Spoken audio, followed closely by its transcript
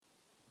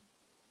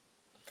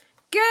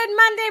Good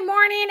Monday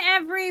morning,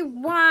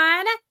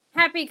 everyone.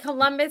 Happy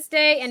Columbus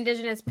Day,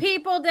 Indigenous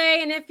People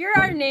Day. And if you're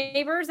our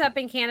neighbors up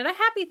in Canada,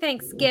 happy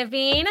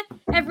Thanksgiving,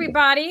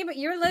 everybody. But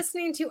you're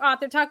listening to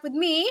Author Talk with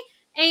me,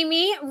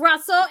 Amy,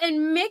 Russell,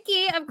 and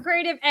Mickey of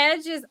Creative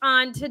Edge is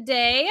on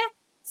today.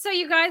 So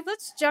you guys,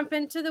 let's jump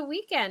into the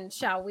weekend,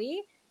 shall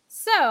we?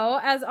 So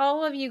as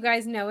all of you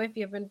guys know, if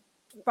you've been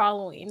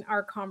following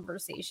our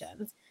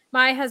conversations,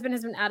 my husband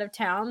has been out of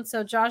town.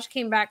 So Josh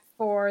came back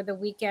for the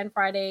weekend,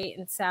 Friday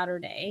and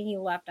Saturday. He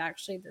left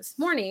actually this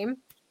morning,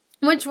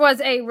 which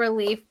was a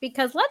relief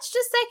because let's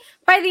just say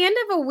by the end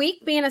of a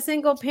week being a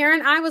single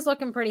parent, I was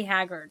looking pretty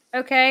haggard.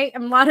 Okay.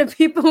 And a lot of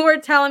people were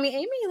telling me,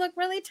 Amy, you look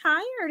really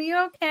tired. Are you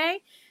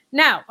okay?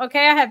 No.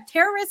 Okay. I have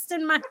terrorists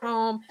in my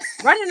home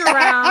running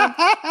around.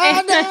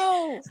 I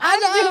know.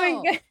 I'm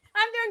doing good.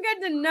 I'm doing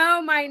good to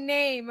know my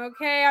name,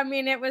 okay? I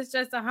mean, it was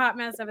just a hot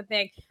mess of a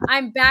thing.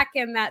 I'm back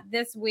in that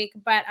this week,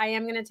 but I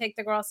am going to take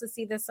the girls to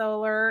see the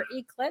solar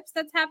eclipse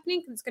that's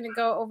happening. It's going to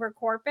go over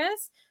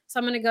Corpus. So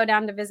I'm going to go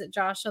down to visit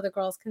Josh so the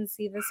girls can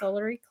see the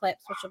solar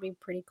eclipse, which will be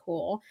pretty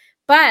cool.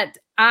 But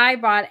I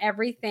bought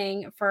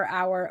everything for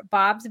our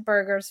Bob's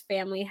Burgers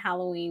family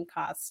Halloween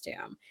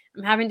costume.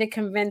 I'm having to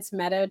convince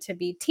Meadow to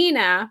be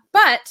Tina,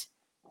 but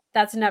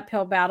that's an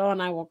uphill battle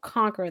and I will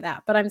conquer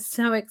that. But I'm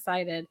so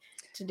excited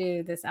to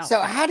do this outfit. So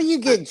how do you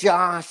get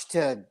Josh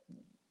to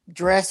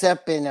dress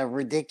up in a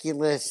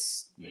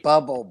ridiculous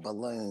bubble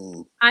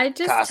balloon I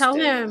just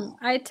costume?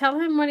 tell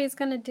him what he's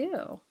going to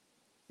do.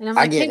 And I'm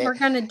like, hey, we're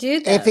going to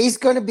do this. If he's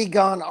going to be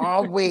gone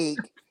all week,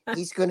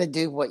 he's going to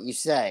do what you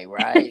say,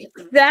 right?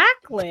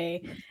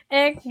 Exactly.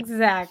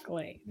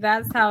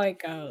 That's how it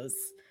goes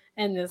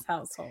in this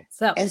household.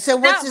 So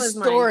what's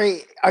the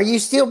story? Are you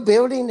still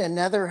building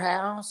another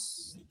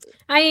house?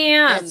 I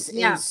am. That's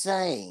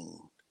insane.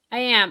 I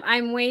am.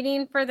 I'm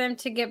waiting for them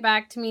to get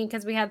back to me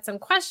because we had some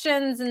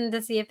questions and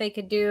to see if they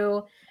could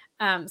do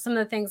some of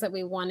the things that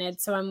we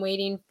wanted. So I'm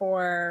waiting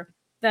for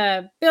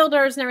the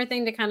builders and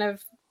everything to kind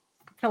of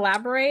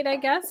collaborate, I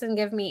guess, and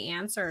give me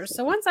answers.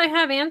 So once I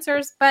have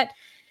answers, but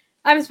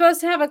I'm supposed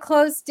to have a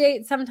close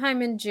date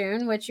sometime in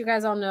June, which you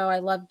guys all know I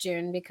love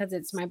June because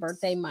it's my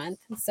birthday month.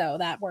 So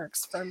that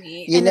works for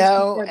me. You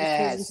know,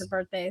 as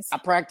birthdays. I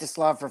practiced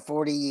law for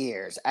 40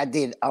 years. I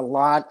did a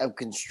lot of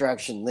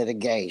construction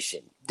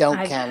litigation.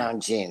 Don't count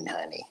on June,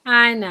 honey.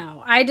 I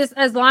know.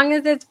 As long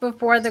as it's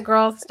before the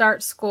girls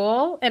start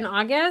school in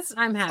August,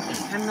 I'm happy.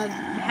 I'm a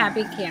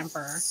happy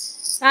camper.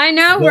 I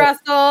know,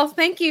 Russell.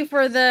 Thank you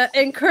for the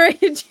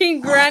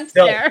encouraging grunts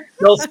there.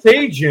 They'll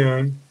say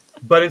June,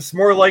 but it's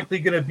more likely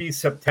going to be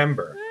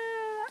September.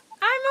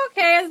 I'm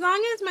okay. As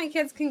long as my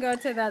kids can go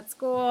to that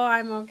school,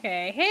 I'm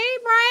okay. Hey,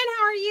 Brian,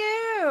 how are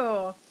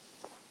you?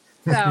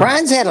 So,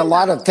 Brian's had a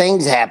lot of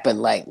things happen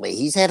lately.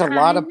 He's had a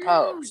lot of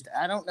posts.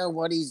 I don't know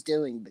what he's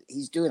doing, but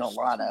he's doing a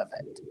lot of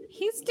it.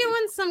 He's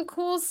doing some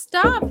cool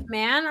stuff,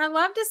 man. I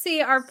love to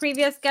see our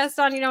previous guests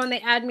on, when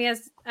they add me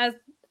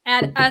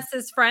add us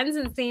as friends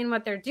and seeing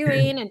what they're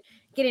doing and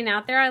getting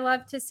out there. I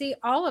love to see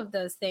all of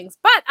those things.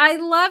 But I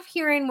love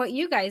hearing what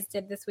you guys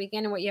did this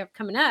weekend and what you have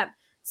coming up.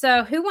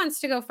 So who wants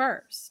to go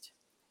first?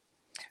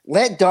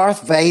 Let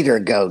Darth Vader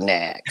go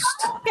next.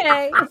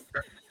 Okay.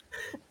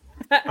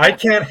 I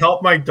can't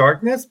help my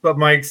darkness, but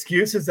my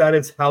excuse is that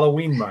it's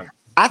Halloween month.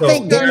 I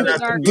think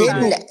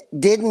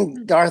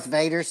didn't Darth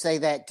Vader say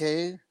that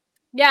too?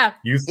 Yeah.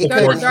 Use the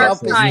force,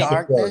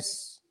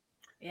 darkness.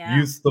 Yeah.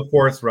 Use the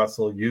force,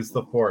 Russell. Use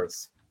the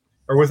force.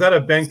 Or was that a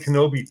Ben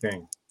Kenobi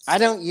thing? I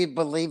don't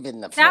believe in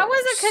the force. That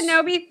was a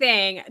Kenobi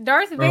thing.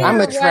 Darth Vader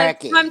I'm a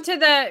Trekkie. Come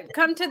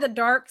to the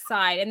dark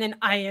side, and then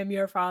I am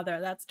your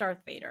father. That's Darth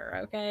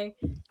Vader, okay?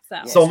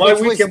 So my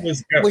weekend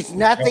was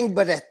nothing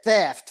but a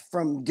theft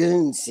from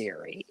Dune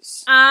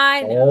series.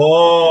 I know.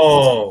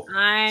 Oh.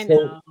 I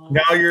know. So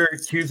now you're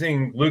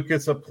accusing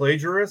Lucas of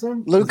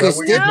plagiarism? Lucas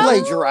did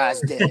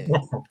plagiarize Dune.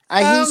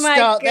 That's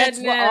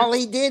goodness. all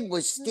he did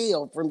was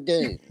steal from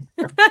Dune.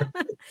 You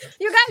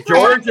guys,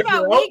 George,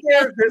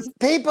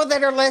 people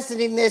that are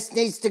listening this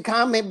needs to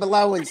comment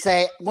below and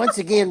say, once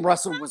again,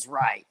 Russell was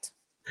right.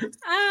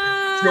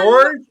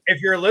 George, if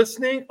you're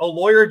listening, a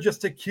lawyer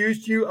just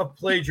accused you of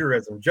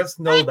plagiarism. Just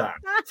know that.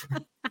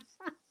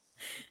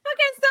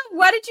 Okay, so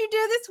what did you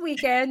do this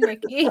weekend,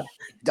 Mickey?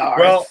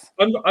 Well,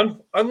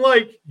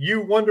 unlike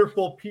you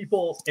wonderful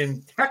people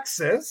in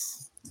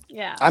Texas,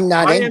 I'm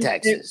not in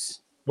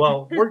Texas.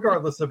 Well,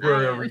 regardless of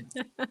where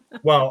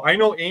well, I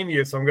know Amy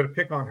is, so I'm going to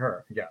pick on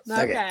her. Yes.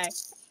 Okay.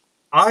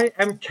 I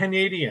am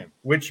Canadian,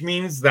 which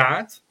means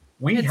that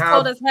it's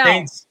cold as hell.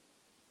 things.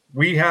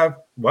 We have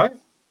what?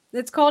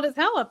 It's cold as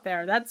hell up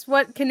there. That's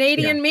what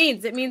Canadian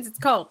means. It means it's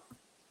cold.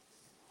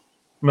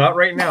 Not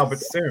right now, but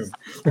soon.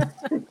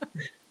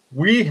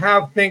 We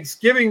have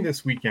Thanksgiving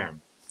this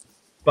weekend,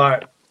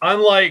 but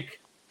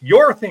unlike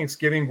your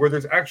Thanksgiving, where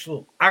there's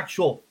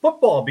actual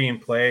football being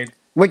played,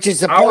 which is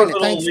the our point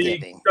of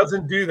Thanksgiving, league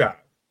doesn't do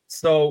that.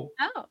 So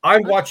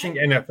I'm watching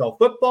NFL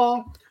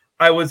football.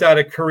 I was at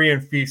a Korean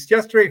feast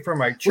yesterday for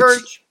my church.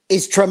 Which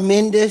is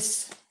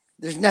tremendous.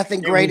 There's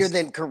nothing greater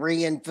than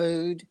Korean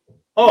food.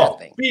 Oh,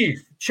 Nothing.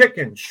 beef,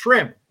 chicken,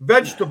 shrimp,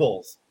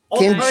 vegetables, all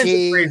kinds of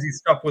Kimchi. crazy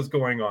stuff was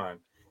going on.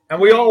 And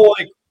we all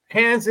like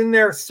hands in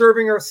there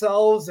serving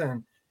ourselves.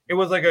 And it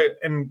was like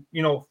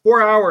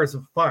 4 hours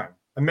of fun.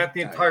 I met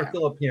the entire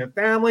Filipino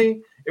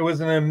family. It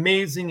was an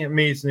amazing,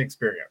 amazing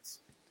experience.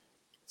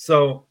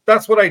 So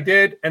that's what I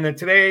did. And then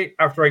today,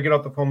 after I get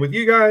off the phone with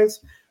you guys,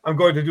 I'm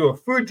going to do a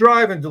food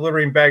drive and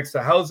delivering bags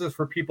to houses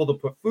for people to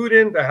put food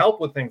in to help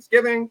with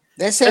Thanksgiving.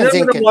 That sounds and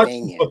then I'm gonna watch some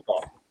inconvenient.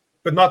 football,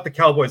 but not the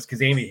Cowboys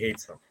because Amy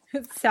hates them.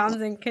 It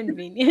sounds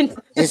inconvenient.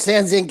 It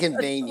sounds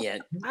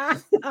inconvenient.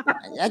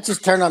 I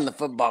just turn on the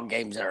football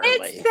games early.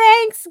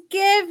 It's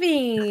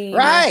Thanksgiving.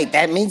 Right.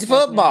 That means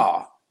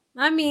football.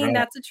 I mean, Right.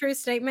 that's a true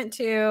statement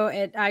too.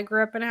 I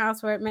grew up in a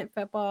house where it meant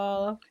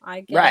football.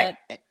 I get Right.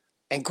 it.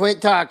 And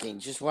quit talking.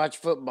 Just watch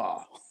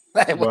football.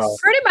 That was- Well,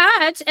 Pretty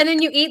much. And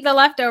then you eat the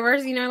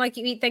leftovers, like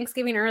you eat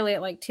Thanksgiving early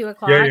at like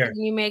 2:00. Yeah. And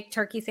you make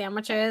turkey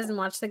sandwiches and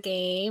watch the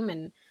game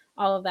and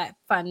all of that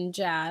fun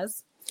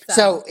jazz.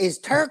 So is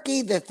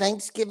turkey the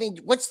Thanksgiving?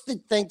 What's the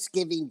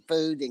Thanksgiving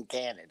food in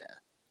Canada?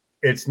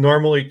 it's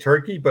normally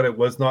turkey, but it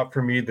was not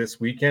for me this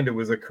weekend. It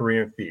was a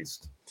Korean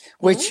feast.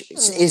 Which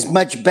is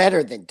much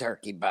better than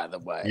turkey, by the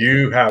way.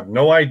 You have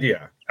no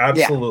idea.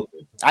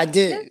 Absolutely. I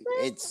do.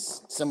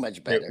 It's so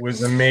much better. It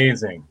was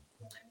amazing.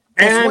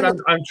 That's And one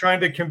I'm trying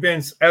to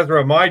convince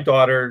Ezra, my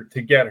daughter,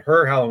 to get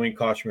her Halloween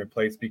costume in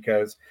place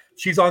because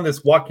she's on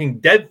this Walking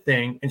Dead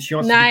thing and she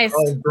wants Nice. to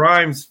be Carl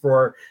Grimes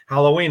for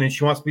Halloween and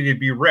she wants me to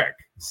be Rick.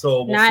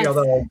 So we'll see how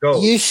that all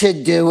goes. You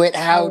should do it.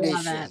 How old is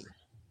love she?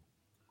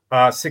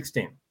 it.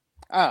 16.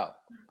 Oh.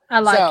 I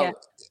like so it.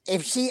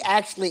 if she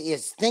actually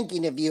is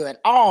thinking of you at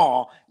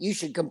all, you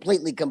should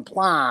completely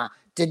comply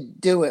to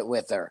do it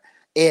with her.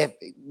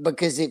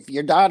 Because if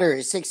your daughter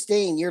is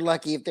 16, you're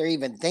lucky if they're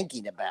even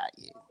thinking about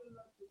you.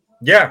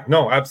 Yeah,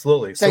 no,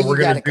 absolutely. So we're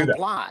you got going to to do that.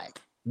 comply.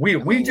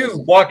 We do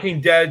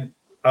Walking Dead.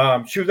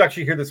 She was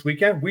actually here this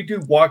weekend. We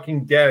do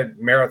Walking Dead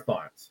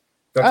marathons.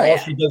 That's all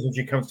she does when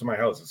she comes to my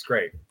house. It's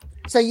great.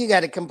 So you got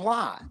to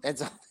comply.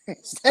 That's all there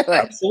is to it.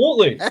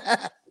 Absolutely.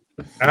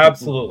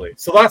 Absolutely.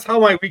 So that's how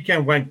my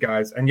weekend went,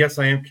 guys. And yes,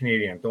 I am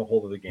Canadian. Don't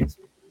hold it against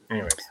me.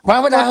 Anyways. Why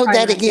would I hold Fine.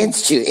 that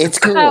against you? It's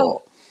cool.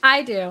 Oh,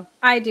 I do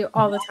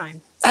all the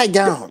time. I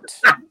don't.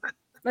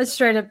 I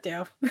straight up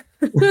do.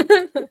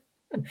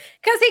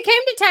 Because he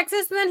came to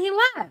Texas and then he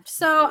left.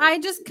 So I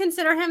just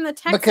consider him the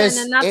Texan Because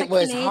and not the it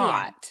was Canadian.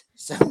 hot.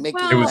 So Mickey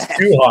Well- It was left.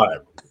 too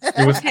hot.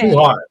 It was Okay. too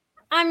hot.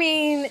 I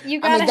mean, you I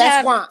mean, gotta that's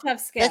have why- tough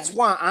skin. That's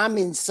why I'm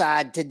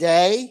inside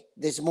today,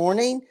 this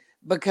morning,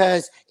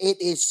 because it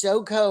is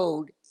so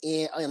cold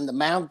in the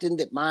mountain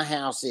that my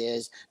house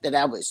is that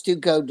I was too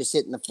cold to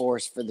sit in the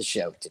forest for the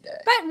show today.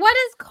 But what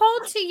is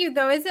cold to you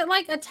though? Is it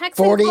like a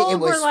Texan 40, cold it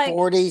was where, like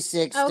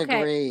 46 okay.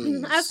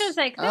 degrees. I was gonna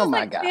say, 'cause it oh was my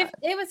like God. 50,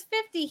 it was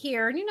 50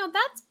 here, and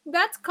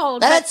that's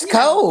cold. but, That's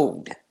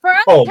cold. For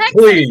us, Oh, Texas,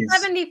 please.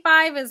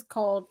 75 is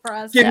cold for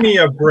us. Give me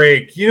a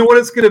break. You know what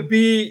it's going to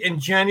be in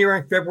January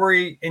and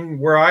February in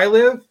where I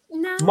live?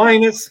 No.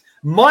 Minus,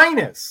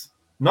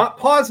 not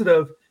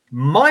positive,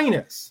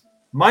 minus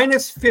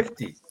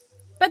 50.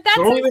 But that's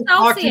So don't in even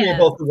talk to me Celsius.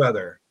 about the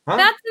weather. Huh?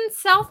 That's in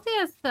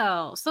Celsius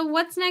though. So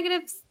what's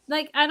negative?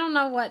 Like I don't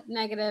know what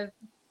negative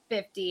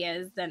 50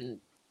 is.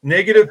 Then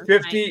Negative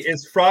 50 Fahrenheit.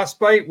 is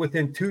frostbite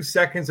within 2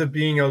 seconds of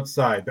being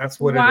outside. That's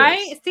what it why?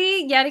 is.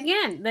 See, yet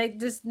again, that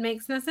just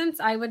makes no sense.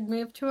 I would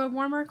move to a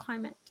warmer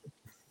climate.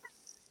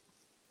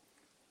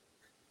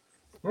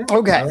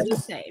 Okay.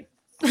 Just saying.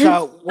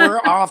 So we're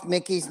off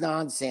Mickey's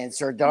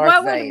nonsense or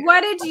Darth Vader. What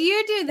did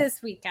you do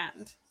this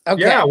weekend?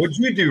 Okay. Yeah, what'd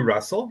you do,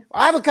 Russell?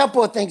 I have a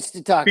couple of things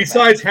to talk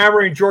Besides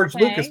hammering George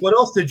Okay. Lucas, what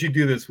else did you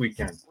do this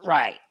weekend? about.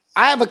 Right.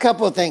 I have a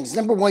couple of things.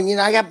 Number one,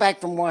 I got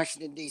back from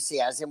Washington, D.C.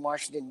 I was in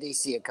Washington,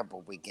 D.C. a couple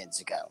of weekends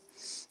ago.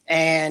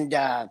 And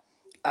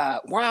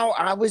while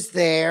I was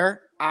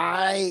there,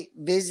 I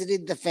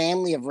visited the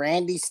family of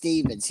Randy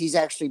Stevens. He's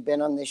actually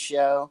been on this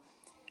show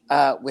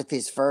with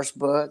his first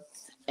book.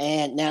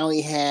 And now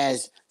he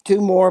has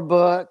 2 more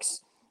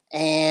books.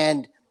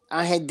 And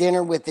I had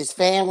dinner with his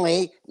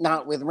family,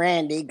 not with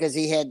Randy, because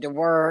he had to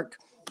work.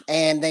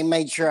 And they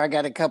made sure I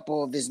got a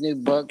couple of his new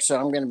books. So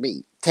I'm going to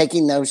be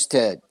taking those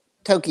to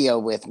Tokyo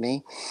with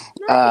me.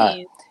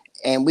 Nice.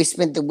 And we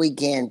spent the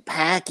weekend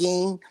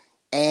packing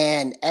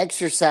and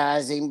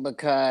exercising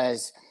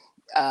because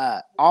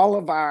all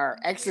of our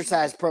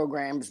exercise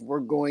programs were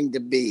going to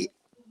be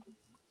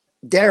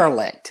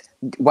derelict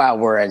while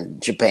we're in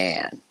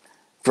Japan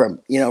from,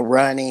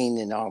 running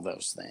and all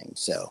those things.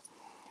 So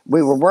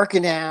we were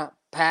working out,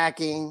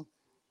 packing,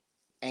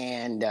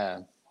 and,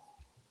 I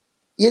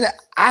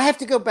have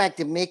to go back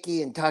to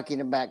Mickey and talking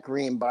about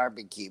Korean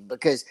barbecue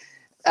because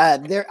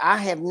I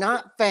have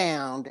not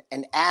found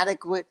an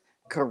adequate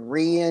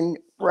Korean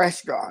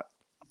restaurant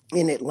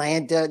in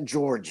Atlanta,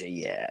 Georgia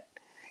yet.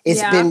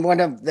 It's been one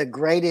of the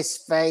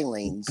greatest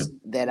failings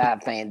that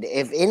I've found.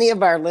 If any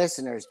of our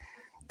listeners,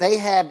 they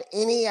have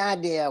any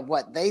idea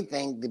what they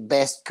think the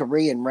best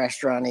Korean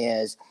restaurant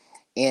is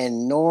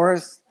in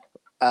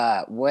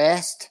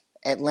West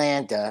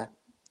Atlanta,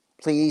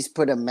 please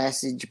put a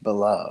message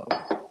below.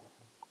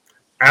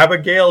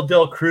 Abigail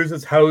Del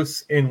Cruz's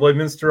house in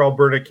Lloydminster,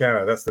 Alberta,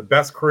 Canada. That's the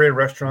best Korean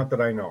restaurant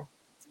that I know.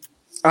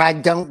 I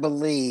don't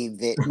believe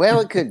that. Well,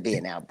 it could be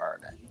in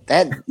Alberta.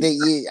 That's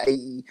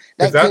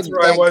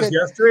where I was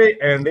yesterday,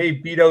 and they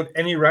beat out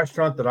any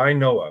restaurant that I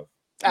know of.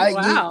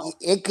 Wow.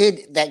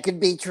 That could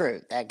be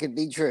true. That could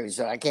be true.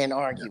 So I can't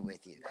argue with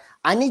you.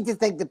 I need to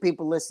thank the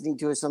people listening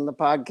to us on the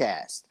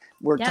podcast.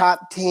 We're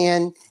top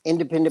 10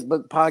 independent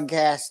book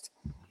podcast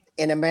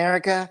in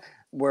America.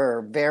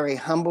 We're very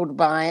humbled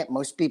by it.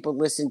 Most people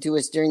listen to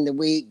us during the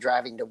week,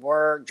 driving to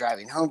work,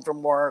 driving home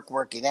from work,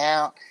 working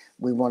out.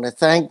 We want to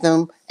thank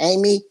them.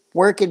 Amy,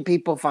 where can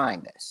people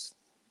find us?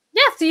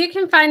 Yeah, so you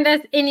can find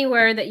us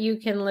anywhere that you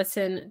can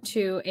listen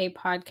to a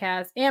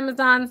podcast.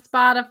 Amazon,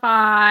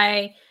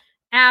 Spotify,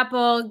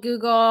 Apple,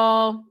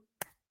 Google,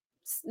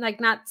 like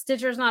not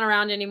Stitcher's not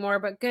around anymore,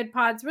 but Good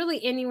Pods,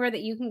 really anywhere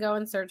that you can go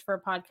and search for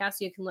a podcast,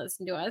 you can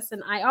listen to us.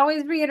 And I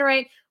always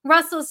reiterate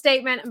Russell's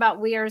statement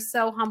about we are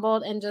so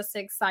humbled and just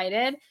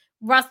excited.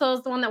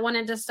 Russell's the one that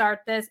wanted to start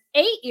this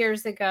 8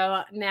 years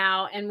ago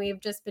now, and we've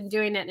just been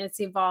doing it, and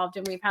it's evolved,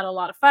 and we've had a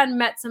lot of fun,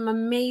 met some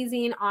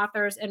amazing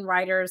authors and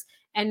writers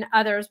and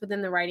others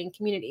within the writing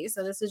community.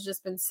 So this has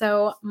just been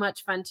so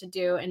much fun to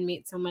do and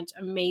meet so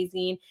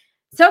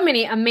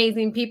many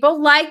amazing people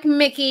like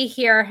Mickey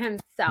here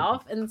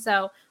himself. And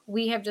so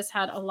we have just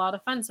had a lot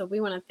of fun. So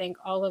we want to thank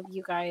all of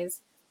you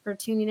guys for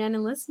tuning in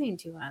and listening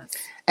to us.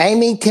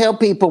 Amy, tell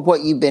people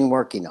what you've been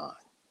working on.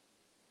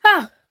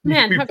 Oh,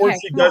 man. Before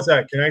she does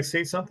that, can I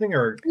say something?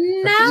 Or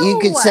no, you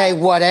can say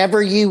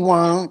whatever you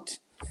want,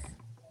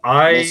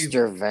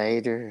 Mr.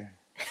 Vader.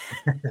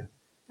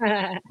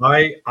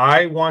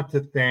 I want to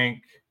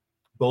thank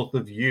both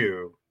of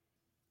you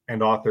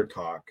and Author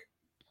Talk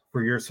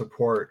for your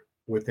support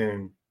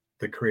within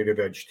the Creative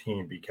Edge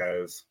team,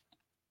 because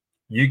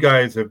you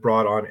guys have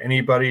brought on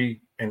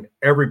anybody and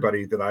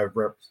everybody that I've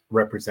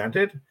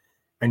represented,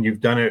 and you've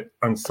done it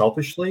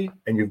unselfishly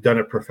and you've done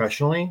it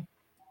professionally.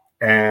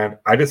 And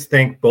I just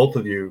thank both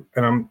of you,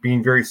 and I'm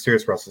being very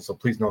serious, Russell, so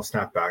please no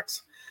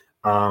snapbacks.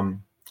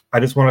 I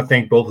just want to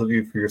thank both of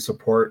you for your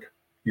support,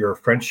 your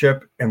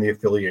friendship, and the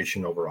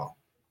affiliation overall.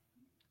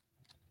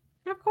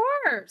 Of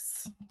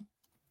course.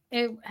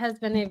 It has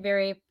been a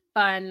very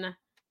fun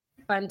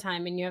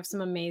time, and you have some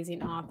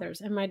amazing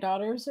authors, and my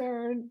daughters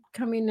are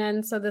coming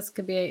in, so this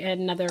could be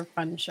another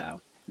fun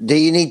show. Do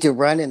you need to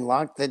run and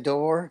lock the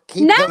door?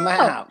 Keep them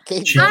out.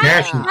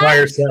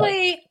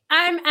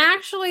 I'm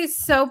actually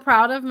so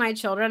proud of my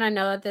children. I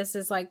know that this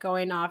is like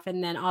going off,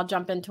 and then I'll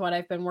jump into what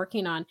I've been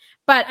working on.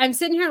 But I'm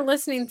sitting here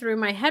listening through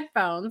my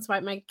headphones.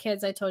 My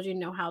kids, I told you,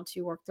 know how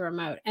to work the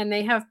remote, and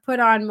they have put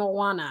on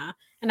Moana.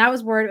 And I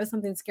was worried it was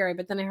something scary,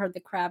 but then I heard the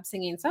crab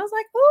singing. So I was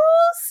like,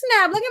 oh,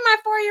 snap. Look at my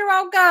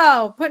 4-year-old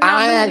go.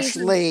 I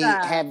actually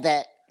have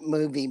that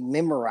movie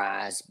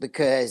memorized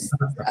because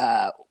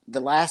the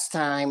last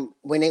time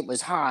when it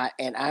was hot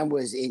and I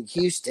was in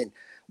Houston,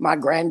 my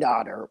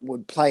granddaughter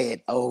would play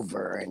it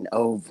over and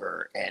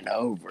over and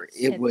over.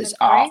 It was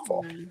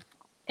awful.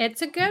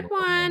 It's a good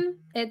one.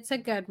 It's a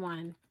good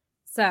one.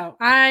 So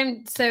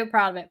I'm so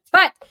proud of it.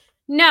 But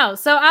no,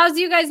 so as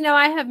you guys know,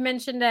 I have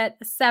mentioned it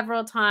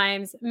several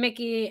times.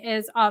 Mickey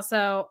is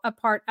also a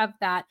part of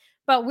that.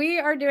 But we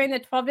are doing the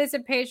 12 Days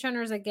of Page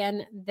Turners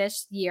again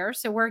this year.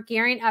 So we're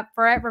gearing up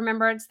for it.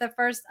 Remember, it's the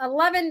first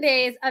 11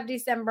 days of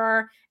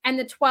December. And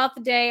the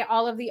 12th day,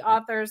 all of the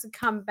authors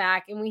come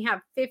back. And we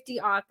have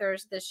 50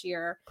 authors this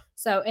year.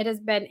 So it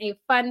has been a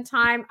fun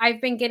time.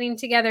 I've been getting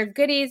together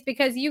goodies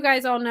because you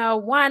guys all know,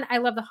 one, I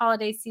love the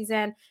holiday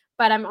season.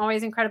 But I'm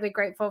always incredibly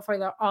grateful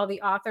for all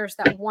the authors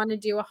that want to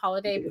do a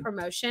holiday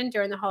promotion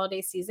during the holiday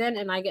season,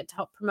 and I get to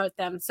help promote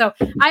them. So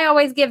I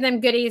always give them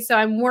goodies. So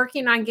I'm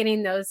working on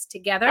getting those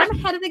together. I'm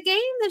ahead of the game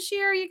this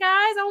year, you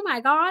guys. Oh my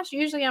gosh.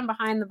 Usually I'm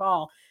behind the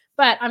ball,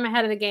 but I'm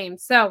ahead of the game.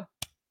 So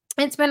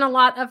it's been a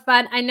lot of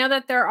fun. I know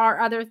that there are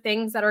other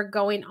things that are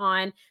going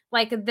on.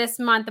 Like this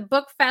month, the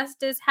Book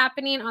Fest is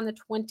happening on the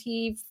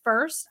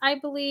 21st, I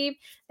believe.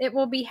 It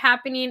will be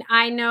happening.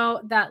 I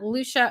know that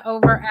Lucia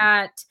over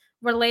at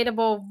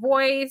Relatable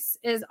Voice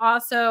is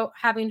also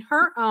having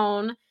her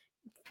own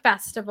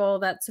festival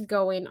that's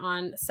going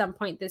on some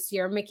point this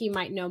year. Mickey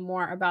might know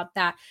more about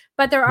that,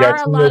 but there are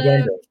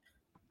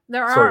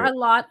a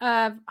lot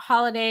of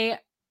holiday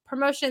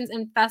promotions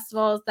and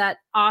festivals that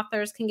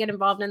authors can get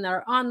involved in that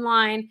are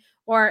online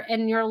or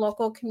in your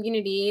local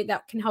community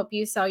that can help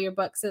you sell your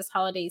books this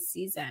holiday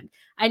season.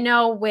 I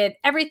know with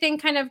everything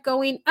kind of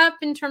going up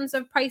in terms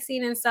of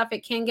pricing and stuff,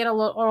 it can get a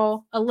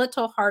little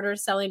harder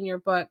selling your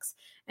books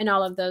and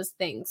all of those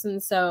things.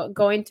 And so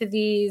going to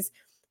these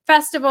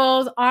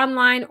festivals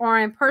online or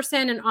in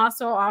person and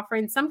also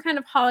offering some kind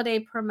of holiday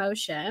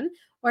promotion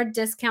or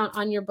discount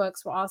on your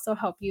books will also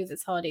help you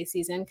this holiday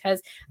season, because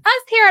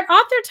us here at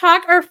Author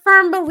Talk are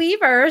firm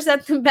believers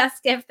that the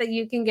best gift that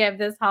you can give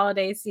this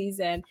holiday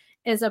season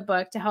is a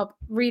book to help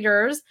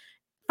readers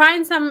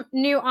find some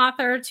new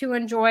author to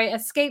enjoy,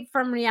 escape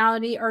from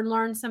reality, or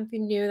learn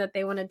something new that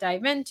they want to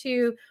dive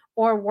into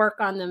or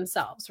work on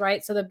themselves,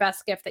 right? So the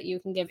best gift that you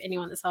can give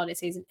anyone this holiday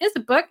season is a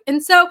book.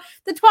 And so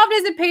the 12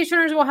 Days of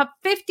Pagerunners will have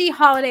 50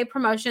 holiday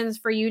promotions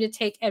for you to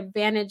take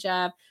advantage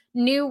of,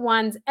 new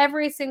ones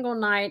every single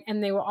night,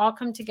 and they will all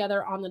come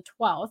together on the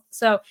 12th.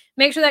 So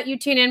make sure that you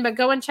tune in, but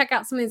go and check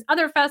out some of these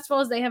other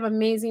festivals. They have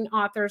amazing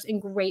authors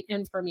and great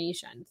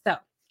information. So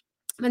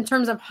in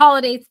terms of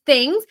holiday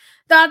things,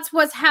 that's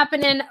what's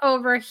happening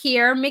over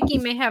here. Mickey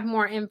may have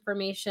more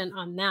information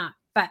on that,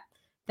 but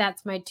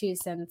that's my 2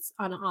 cents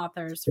on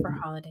authors for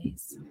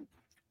holidays.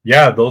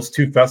 Yeah, those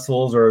 2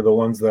 festivals are the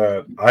ones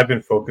that I've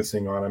been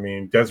focusing on. I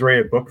mean, Desiree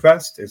at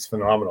BookFest is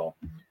phenomenal.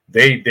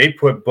 They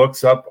put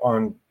books up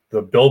on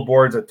the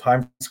billboards at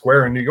Times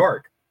Square in New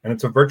York, and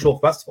it's a virtual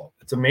festival.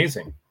 It's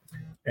amazing.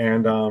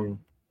 And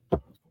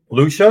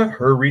Lucia,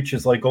 her reach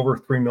is like over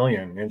 3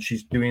 million, and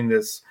she's doing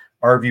this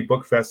RV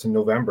Book Fest in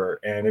November,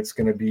 and it's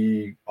going to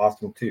be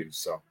awesome too.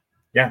 So,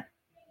 yeah.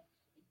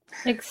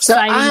 Exciting. So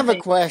I have a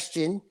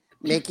question,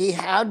 Mickey.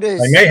 How does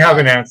I may have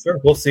an answer.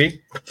 We'll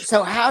see.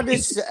 So how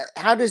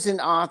does an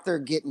author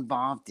get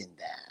involved in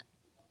that?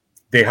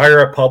 They hire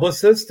a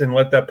publicist and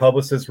let that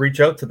publicist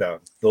reach out to them,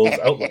 those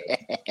outlets.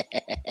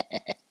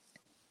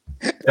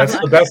 That's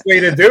the best way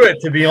to do it,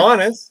 to be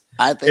honest.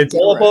 I think it's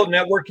all about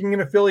networking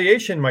and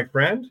affiliation, my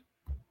friend.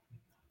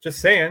 Just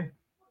saying.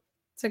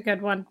 It's a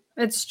good one.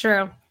 It's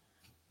true.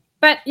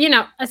 But, you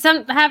know,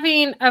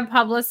 having a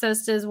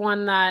publicist is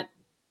one that,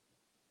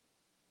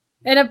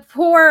 in a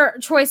poor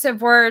choice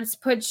of words,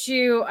 puts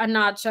you a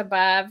notch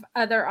above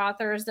other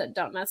authors that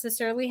don't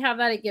necessarily have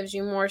that. It gives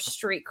you more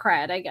street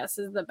cred, I guess,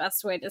 is the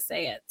best way to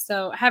say it.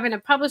 So having a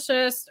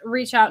publicist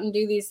reach out and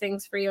do these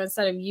things for you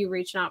instead of you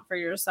reaching out for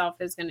yourself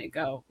is going to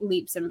go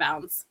leaps and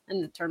bounds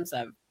in terms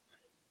of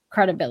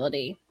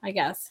credibility, I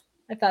guess.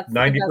 If that's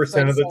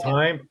 90% of the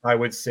time, I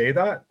would say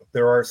that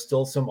there are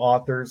still some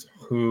authors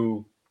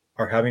who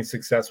are having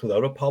success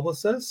without a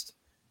publicist.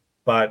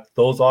 But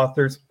those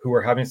authors who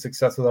are having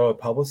success without a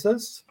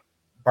publicist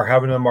are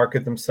having to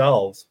market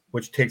themselves,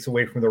 which takes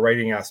away from the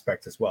writing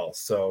aspect as well.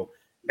 So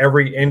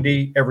every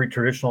indie, every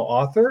traditional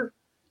author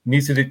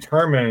needs to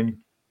determine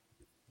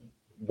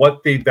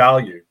what they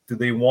value. Do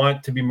they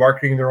want to be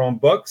marketing their own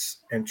books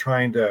and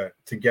trying to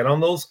get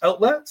on those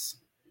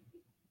outlets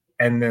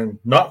and then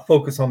not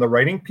focus on the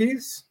writing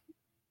piece?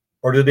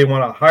 Or do they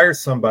want to hire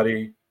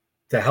somebody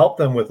to help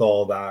them with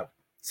all that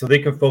so they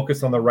can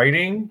focus on the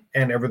writing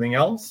and everything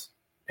else?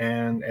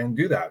 And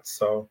do that.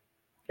 So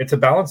it's a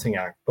balancing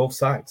act, both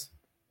sides.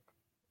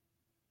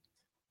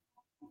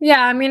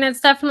 Yeah, I mean,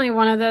 it's definitely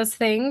one of those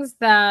things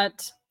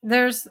that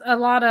there's a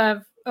lot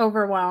of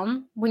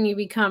overwhelm when you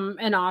become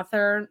an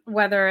author,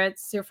 whether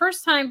it's your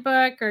first time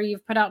book or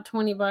you've put out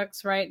 20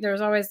 books, right?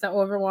 There's always the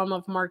overwhelm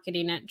of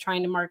marketing it,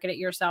 trying to market it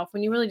yourself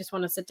when you really just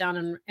want to sit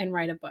down and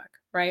write a book,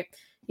 right?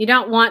 You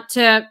don't want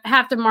to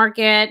have to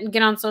market and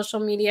get on social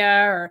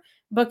media or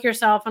book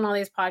yourself on all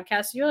these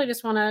podcasts. You really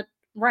just want to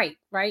write,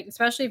 right?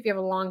 Especially if you have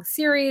a long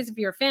series, if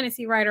you're a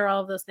fantasy writer, all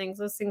of those things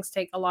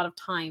take a lot of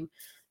time.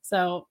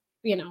 So,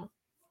 you know.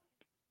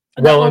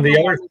 Well, and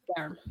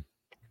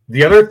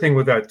the other thing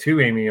with that too,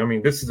 Amy, I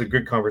mean, this is a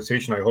good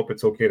conversation. I hope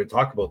it's okay to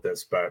talk about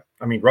this, but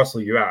I mean,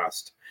 Russell, you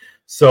asked.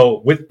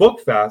 So with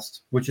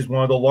BookFest, which is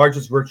one of the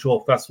largest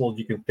virtual festivals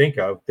you can think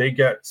of, they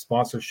get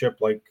sponsorship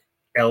like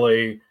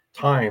LA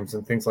Times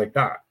and things like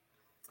that.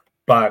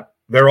 But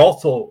they're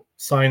also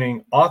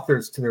signing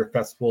authors to their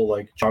festival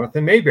like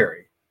Jonathan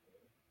Mayberry,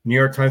 New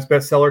York Times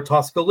bestseller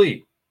Tosca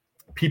Lee,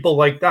 people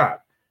like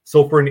that.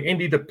 So for an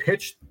indie to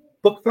pitch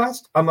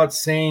BookFest, I'm not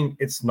saying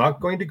it's not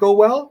going to go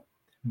well,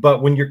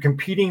 but when you're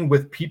competing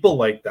with people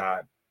like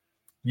that,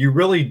 you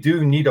really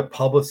do need a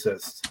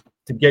publicist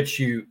to get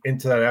you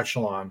into that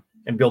echelon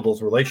and build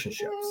those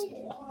relationships.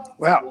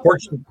 Well,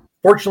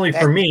 fortunately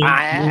for me,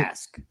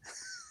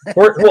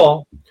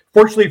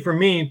 fortunately for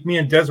me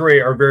and Desiree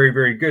are very,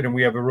 very good, and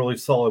we have a really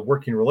solid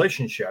working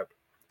relationship,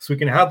 so we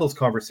can have those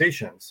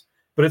conversations.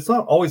 But it's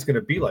not always going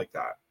to be like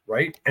that,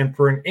 right? And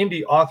for an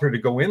indie author to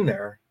go in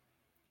there,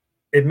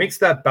 it makes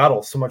that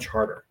battle so much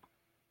harder,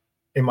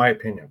 in my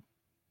opinion.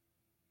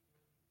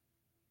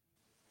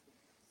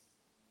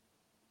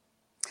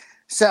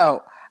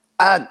 So,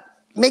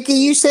 Mickey,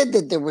 you said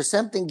that there was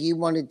something you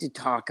wanted to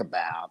talk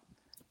about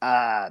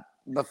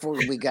before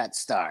we got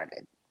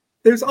started.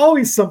 There's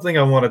always something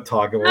I want to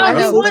talk about.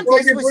 Oh,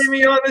 bring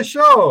me on the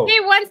show. He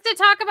wants to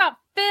talk about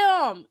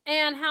film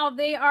and how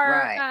they are.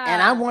 Right.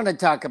 And I want to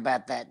talk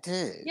about that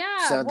too.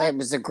 Yeah. So that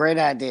was a great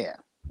idea.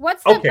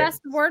 What's the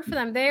best word for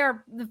them? They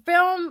are the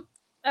film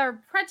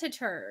are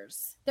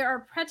predators. There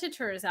are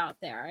predators out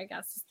there, I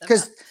guess.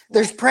 Because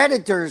there's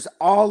predators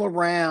all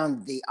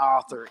around the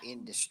author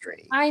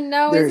industry. I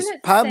know. There's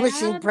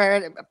publishing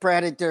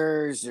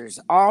predators.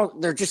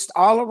 They're just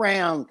all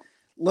around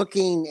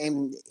looking,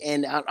 and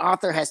an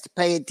author has to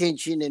pay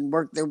attention and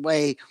work their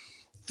way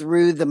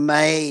through the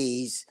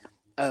maze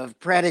of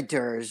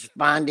predators,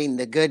 finding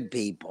the good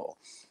people.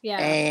 Yeah.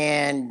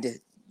 And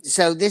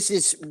so this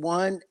is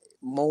one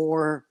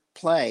more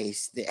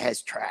place that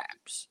has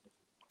traps?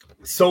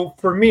 So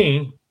for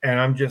me, and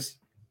I'm just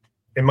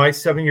in my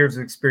 7 years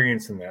of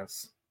experience in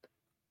this,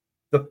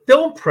 the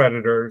film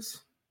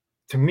predators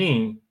to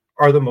me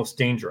are the most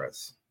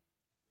dangerous.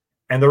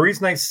 And the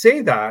reason I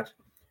say that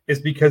is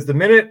because the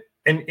minute,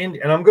 and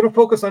I'm going to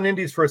focus on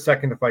indies for a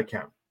second if I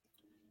can.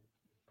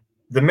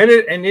 The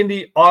minute an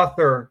indie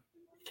author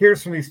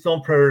hears from these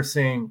film predators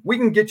saying, we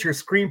can get your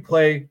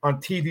screenplay on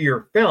TV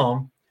or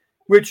film,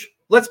 which,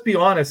 let's be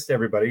honest,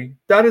 everybody,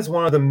 that is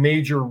one of the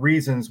major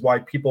reasons why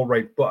people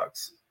write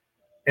books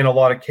in a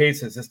lot of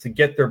cases, is to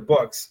get their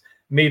books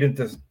made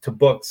into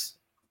books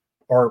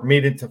or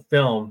made into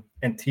film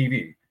and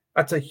TV.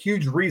 That's a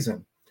huge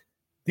reason.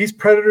 These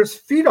predators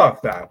feed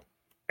off that,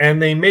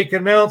 and they make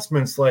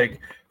announcements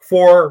like,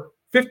 for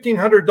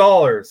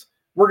 $1,500,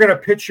 we're going to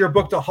pitch your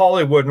book to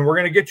Hollywood, and we're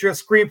going to get you a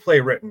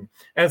screenplay written,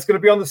 and it's going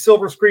to be on the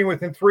silver screen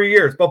within 3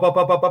 years. Blah, blah,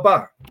 blah, blah, blah,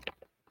 blah.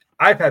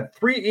 I've had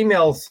 3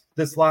 emails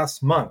this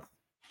last month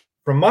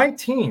from my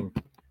team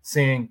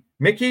saying,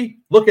 Mickey,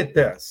 look at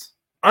this.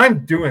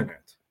 I'm doing it.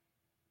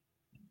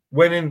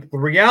 When in the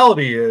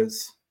reality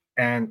is,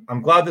 and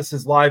I'm glad this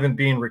is live and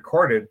being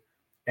recorded,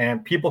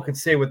 and people can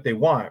say what they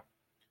want,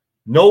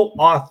 no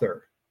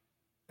author,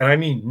 and I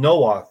mean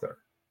no author,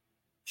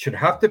 should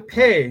have to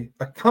pay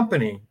a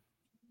company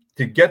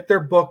to get their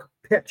book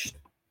pitched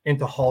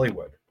into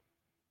Hollywood.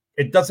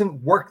 It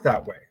doesn't work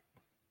that way.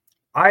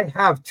 I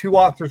have 2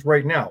 authors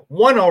right now.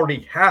 One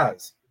already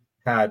has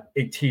had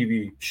a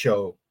TV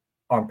show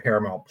on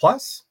Paramount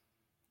Plus,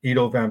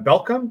 Ido Van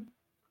Belkom,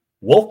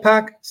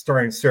 Wolfpack,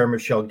 starring Sarah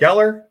Michelle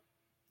Gellar.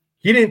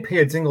 He didn't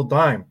pay a single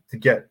dime to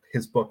get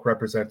his book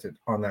represented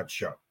on that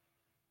show.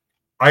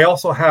 I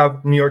also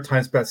have New York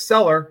Times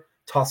bestseller,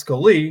 Tosca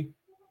Lee,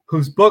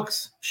 whose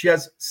books, she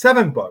has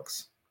 7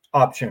 books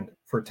optioned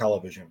for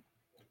television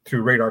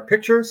through Radar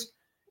Pictures,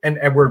 and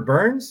Edward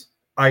Burns,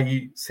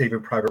 i.e.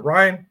 Saving Private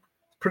Ryan,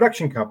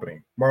 production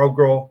company,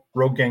 Marlboro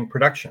Road Gang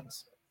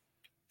Productions.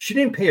 She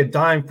didn't pay a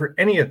dime for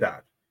any of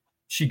that.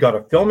 She got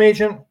a film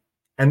agent,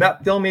 and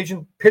that film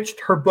agent pitched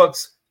her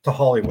books to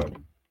Hollywood.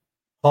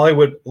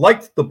 Hollywood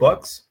liked the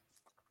books,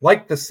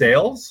 liked the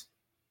sales,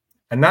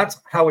 and that's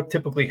how it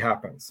typically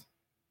happens.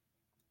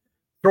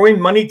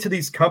 Throwing money to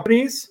these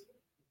companies,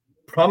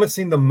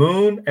 promising the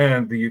moon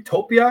and the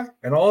utopia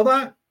and all of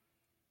that,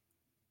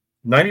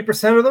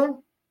 90% of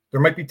them,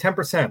 there might be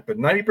 10%, but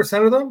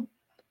 90% of them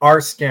are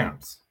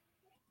scams.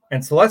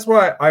 And so that's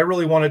why I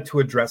really wanted to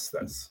address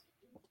this.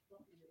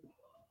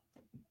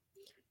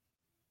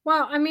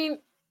 Well, I mean,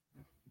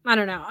 I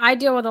don't know. I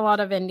deal with a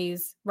lot of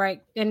indies,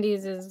 right?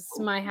 Indies is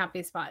my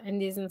happy spot,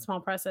 indies and small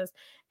presses.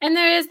 And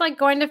there is like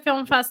going to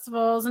film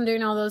festivals and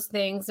doing all those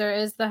things. There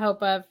is the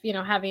hope of, you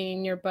know,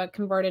 having your book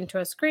converted into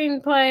a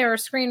screenplay or a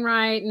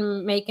screenwrite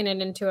and making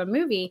it into a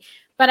movie.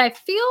 But I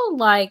feel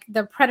like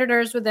the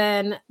predators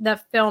within the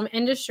film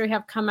industry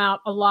have come out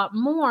a lot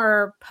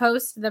more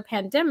post the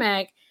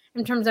pandemic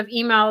in terms of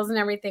emails and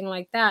everything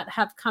like that,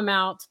 have come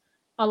out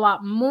a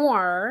lot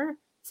more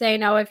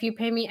saying, oh, if you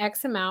pay me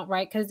X amount,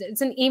 right? Because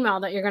it's an email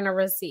that you're going to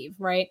receive,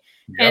 right?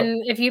 Yep.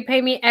 And if you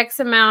pay me X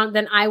amount,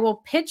 then I will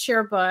pitch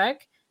your book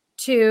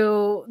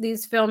to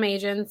these film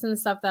agents and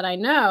stuff that I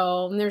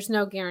know. And there's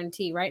no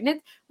guarantee, right?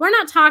 And we're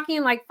not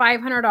talking like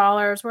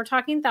 $500. We're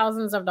talking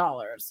thousands of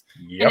dollars.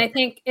 Yep. And I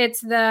think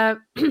it's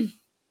the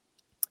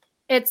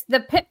it's the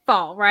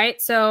pitfall,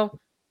 right? So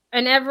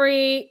in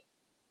every,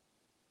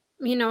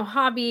 you know,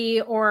 hobby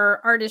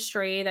or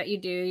artistry that you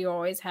do, you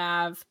always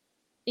have,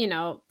 you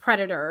know,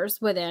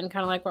 predators within,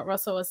 kind of like what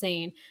Russell was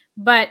saying,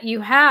 but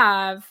you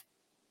have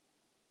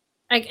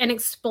like an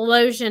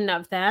explosion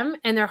of them,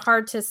 and they're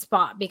hard to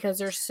spot because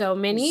there's so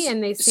many,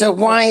 and they seem so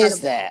why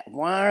is that?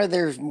 Why are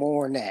there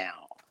more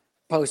now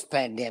post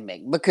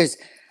pandemic? Because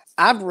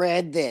I've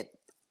read that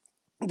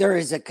there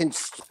is a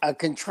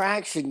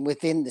contraction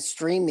within the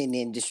streaming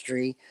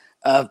industry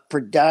of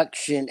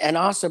production, and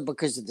also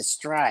because of the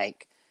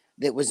strike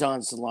that was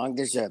on so long,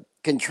 there's a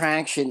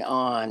contraction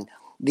on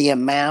the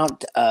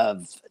amount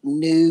of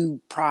new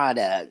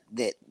product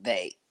that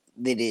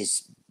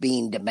is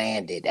being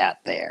demanded out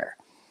there.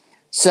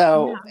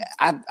 So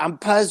yeah. I'm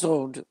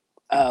puzzled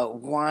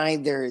why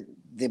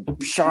the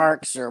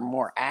sharks are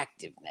more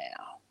active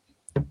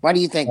now. Why do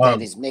you think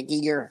that is, Mickey?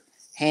 Your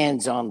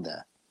hands on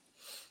the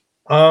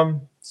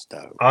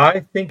stove. I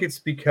think it's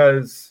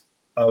because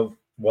of,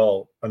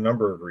 well, a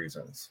number of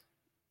reasons.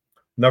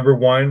 Number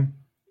one,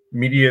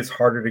 media is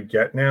harder to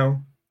get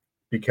now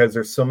because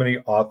there's so many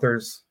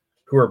authors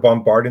who are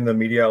bombarding the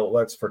media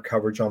outlets for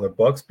coverage on their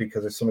books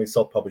because there's so many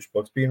self-published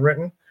books being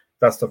written.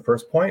 That's the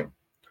first point.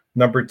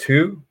 Number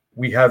two,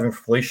 we have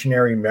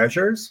inflationary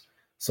measures.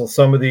 So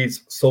some of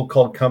these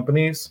so-called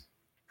companies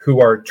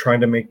who are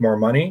trying to make more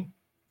money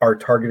are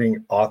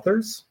targeting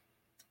authors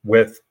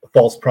with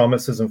false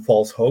promises and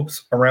false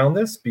hopes around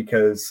this,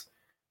 because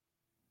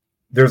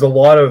there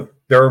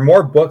are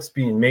more books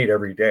being made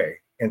every day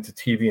into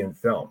TV and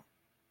film.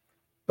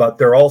 But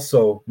they're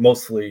also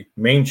mostly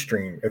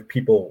mainstream if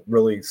people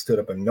really stood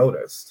up and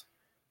noticed.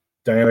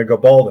 Diana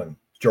Gabaldon,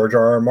 George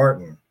R.R.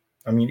 Martin,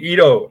 I mean,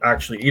 Ito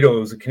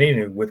is a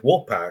Canadian with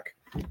Wolfpack.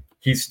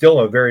 He's still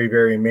a very,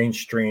 very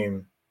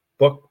mainstream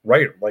book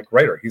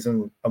writer. He's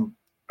a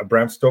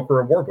Bram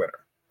Stoker Award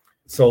winner.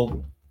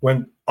 So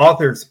when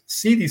authors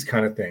see these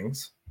kind of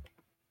things,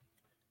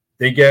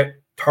 they get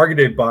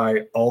targeted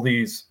by all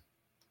these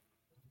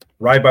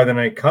ride by the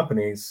night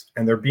companies,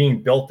 and they're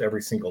being built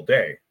every single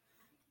day.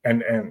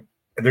 And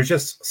there's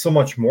just so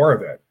much more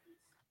of it.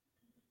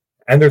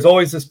 And there's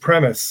always this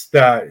premise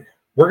that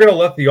we're going to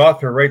let the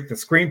author write the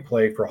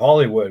screenplay for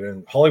Hollywood,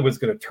 and Hollywood's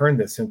going to turn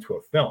this into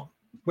a film,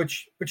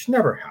 which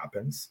never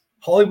happens.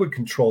 Hollywood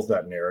controls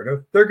that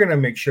narrative. They're going to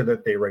make sure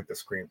that they write the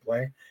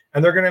screenplay,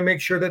 and they're going to make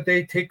sure that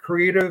they take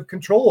creative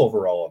control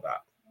over all of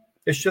that.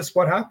 It's just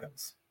what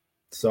happens.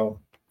 So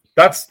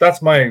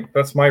that's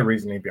my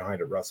reasoning behind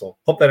it, Russell.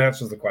 Hope that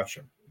answers the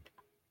question.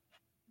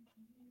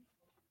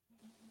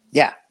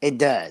 Yeah, it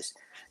does.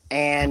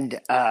 And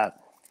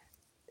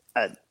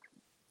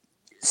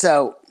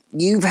so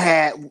you've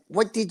had,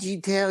 what did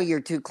you tell your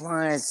 2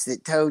 clients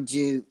that told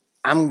you,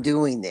 I'm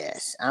doing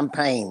this, I'm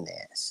paying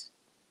this?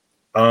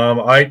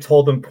 I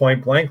told them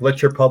point blank,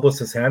 let your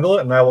publicist handle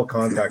it, and I will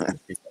contact these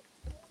people.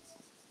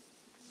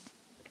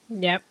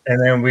 Yep.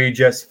 And then we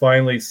just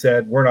finally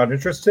said, we're not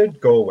interested,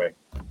 go away.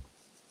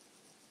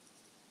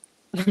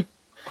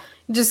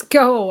 Just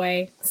go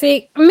away.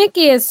 See,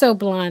 Mickey is so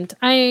blunt.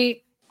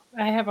 I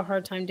have a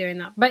hard time doing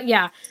that. But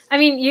yeah, I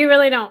mean, you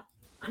really don't.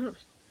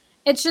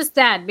 It's just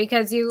sad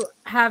because you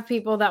have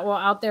people that will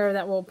out there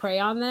that will prey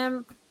on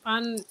them,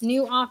 on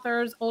new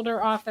authors,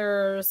 older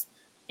authors,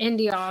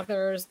 indie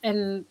authors,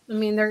 and I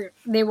mean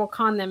they will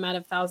con them out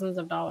of thousands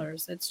of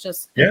dollars. It's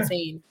just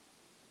insane.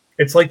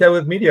 It's like that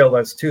with media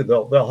outlets too.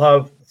 They'll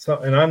have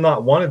some, and I'm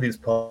not one of these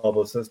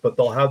publicists, but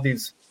they'll have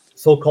these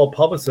so-called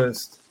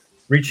publicists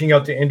reaching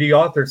out to indie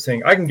authors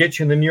saying, I can get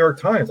you in the New York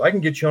Times, I can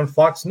get you on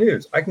Fox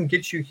News, I can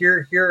get you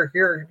here,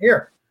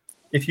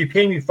 if you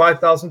pay me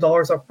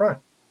 $5,000 up front.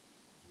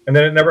 And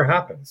then it never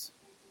happens.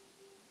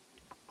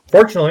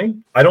 Fortunately,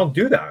 I don't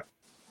do that.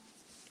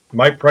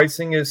 My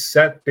pricing is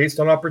set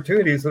based on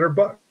opportunities that are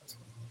booked.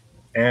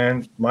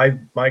 And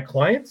my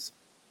clients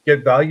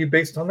get value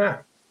based on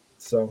that.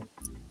 So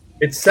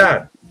it's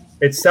sad.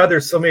 It's sad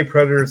there's so many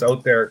predators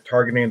out there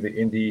targeting the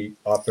indie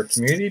author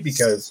community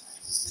because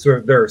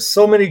there are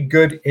so many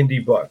good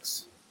indie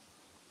books.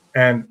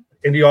 And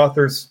indie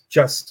authors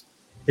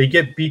they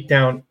get beat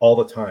down all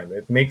the time.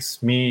 It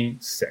makes me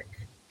sick.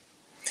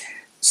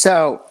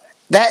 So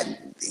that,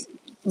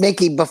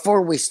 Mickey,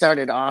 before we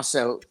started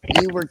also,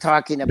 you were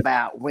talking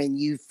about when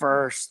you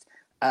first,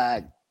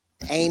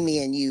 Amy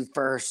and you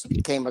first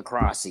came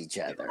across each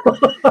other.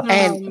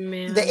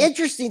 And the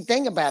interesting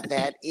thing about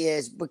that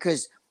is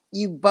because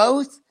you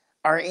both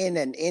are in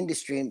an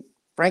industry,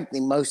 frankly,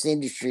 most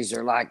industries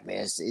are like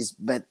this,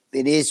 but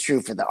it is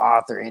true for the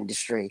author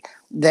industry,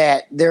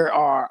 that there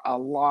are a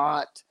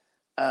lot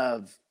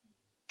of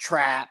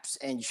traps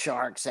and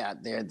sharks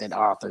out there that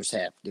authors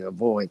have to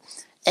avoid.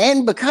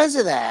 And because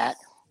of that,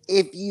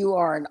 if you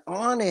are an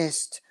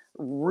honest,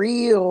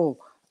 real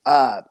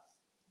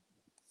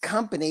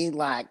company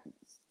like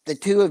the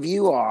 2 of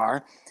you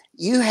are,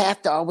 you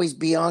have to always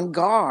be on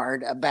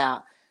guard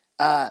about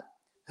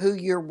who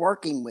you're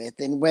working with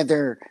and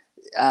whether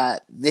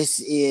this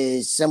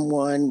is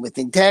someone with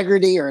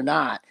integrity or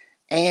not.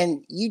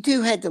 And you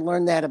 2 had to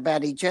learn that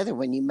about each other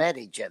when you met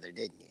each other,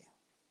 didn't you?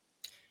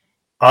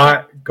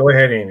 Go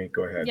ahead, Amy.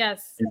 Go ahead.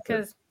 Yes,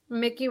 because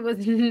Mickey was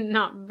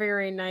not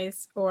very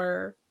nice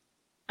or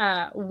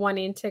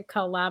wanting to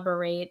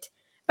collaborate.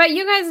 But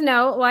you guys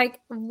know, like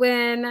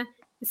when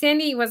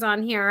Sandy was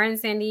on here and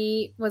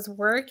Sandy was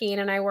working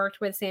and I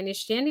worked with Sandy,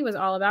 Sandy was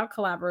all about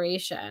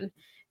collaboration.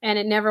 And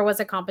it never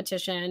was a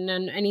competition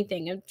and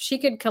anything. If she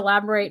could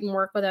collaborate and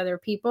work with other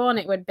people and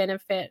it would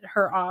benefit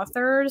her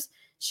authors,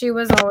 she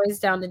was always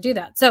down to do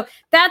that. So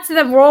that's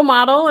the role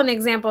model and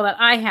example that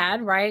I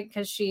had, right?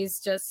 Because she's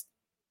just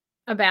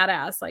a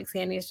badass. Like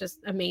Sandy's just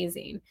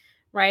amazing,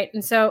 right?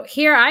 And so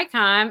here I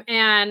come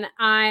and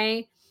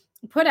I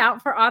put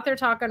out for Author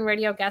Talk on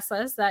Radio Guest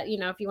List that,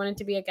 if you wanted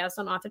to be a guest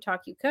on Author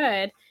Talk, you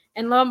could.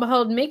 And lo and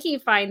behold, Mickey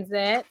finds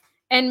it.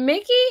 And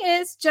Mickey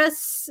is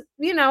just,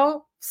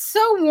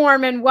 so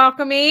warm and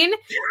welcoming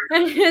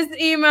in his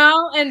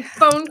email and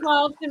phone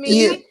call to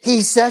me.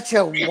 He's such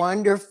a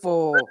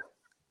wonderful,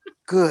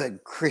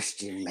 good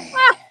Christian man.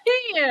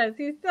 He is.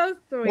 He's so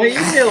sweet. My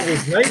email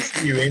was nice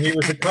to you, Amy. It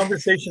was a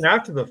conversation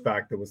after the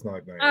fact that was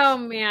not nice. Oh,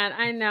 man,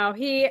 I know.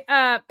 He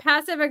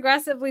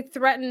passive-aggressively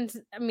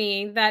threatened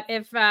me that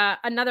if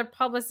another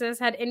publicist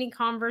had any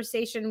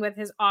conversation with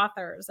his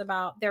authors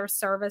about their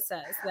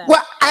services.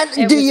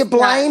 Do you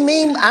blame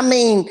him? I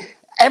mean,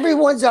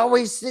 everyone's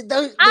always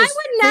those I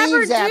would never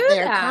thieves out do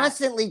there that.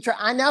 Constantly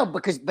I know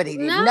but he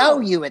didn't know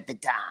you at the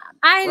time.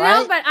 I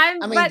know,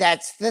 but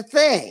that's the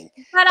thing.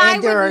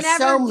 But there are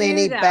so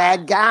many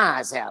bad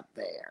guys out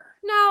there.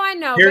 No, I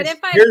know. But if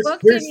I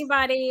booked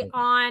anybody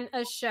on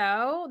a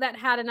show that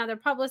had another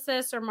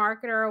publicist or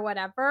marketer or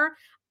whatever,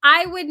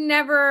 I would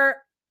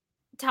never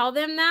tell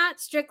them that,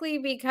 strictly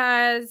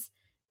because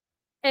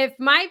if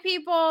my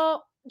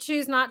people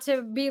choose not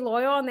to be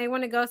loyal and they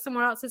want to go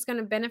somewhere else that's going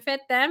to benefit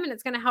them and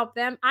it's going to help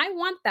them, I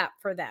want that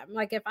for them.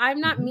 Like if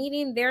I'm not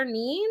meeting their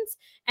needs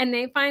and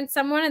they find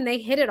someone and they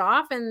hit it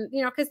off, and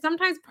because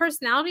sometimes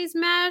personalities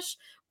mesh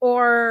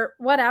or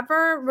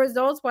whatever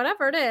results,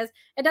 whatever it is,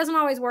 it doesn't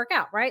always work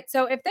out, right?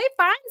 So if they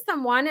find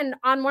someone and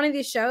on one of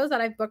these shows that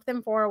I've booked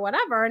them for or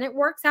whatever, and it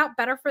works out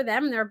better for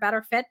them and they're a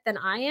better fit than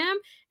I am,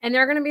 and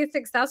they're going to be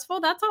successful,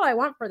 that's all I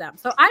want for them.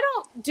 So I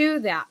don't do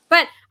that.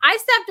 But I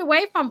stepped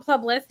away from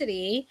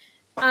publicity.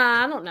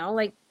 I don't know,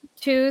 like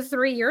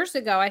 2-3 years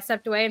ago, I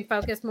stepped away and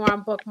focused more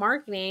on book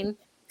marketing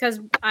because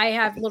I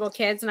have little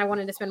kids and I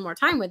wanted to spend more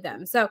time with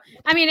them. So,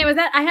 I mean, it was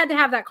that I had to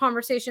have that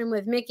conversation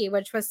with Mickey,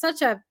 which was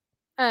such a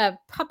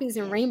puppies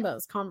and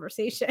rainbows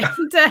conversation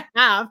to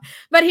have,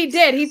 but he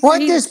did. What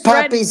does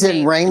puppies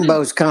and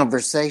rainbows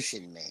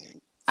conversation mean?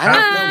 I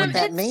don't know what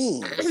that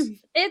means.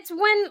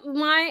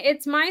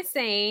 It's my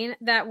saying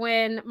that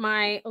when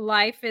my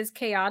life is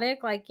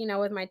chaotic, like,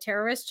 with my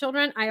terrorist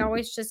children, I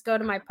always just go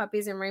to my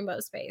puppies and rainbow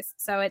space.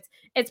 So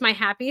it's my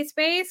happy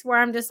space where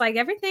I'm just like,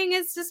 everything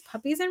is just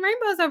puppies and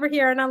rainbows over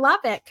here. And I love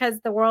it because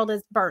the world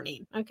is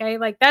burning. Okay.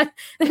 Like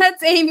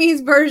that's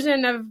Amy's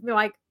version of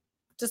like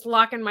just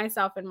locking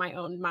myself in my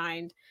own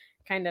mind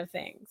kind of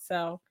thing.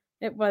 So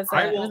it was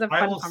a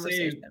fun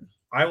conversation.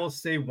 I will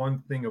say one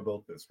thing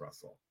about this,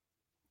 Russell.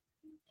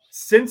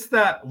 Since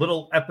that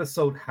little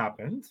episode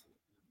happened,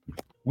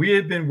 we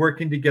have been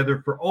working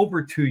together for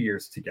over 2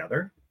 years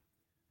together.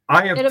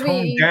 I have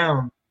toned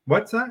down.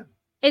 What's that?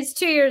 It's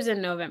 2 years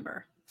in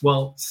November.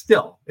 Well,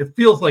 still, it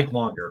feels like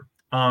longer.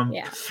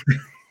 Yeah.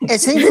 It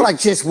seems like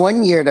just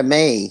 1 year to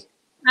me.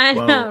 I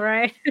know,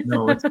 right?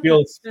 No, it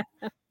feels.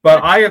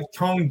 But I have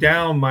toned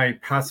down my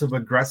passive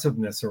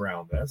aggressiveness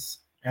around this,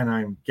 and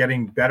I'm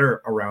getting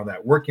better around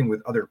that, working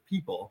with other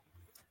people.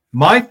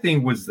 My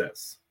thing was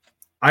this.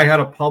 I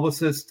had a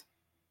publicist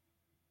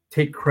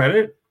take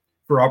credit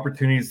for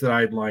opportunities that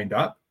I had lined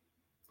up.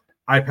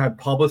 I've had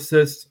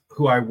publicists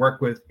who I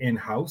work with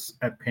in-house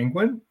at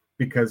Penguin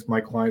because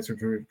my clients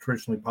are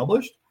traditionally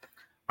published.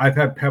 I've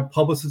had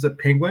publicists at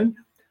Penguin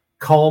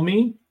call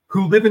me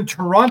who live in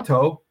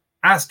Toronto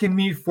asking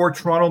me for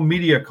Toronto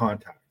media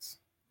contacts.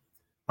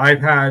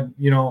 I've had,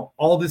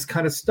 all this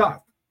kind of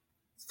stuff.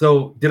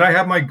 So did I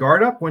have my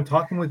guard up when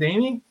talking with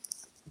Amy?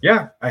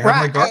 Yeah, I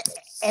had my guard up.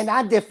 And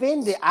I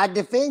defend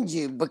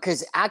you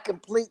because I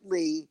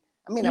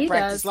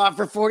practiced law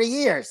for 40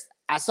 years.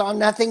 I saw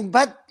nothing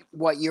but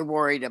what you're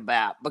worried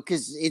about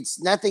because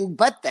it's nothing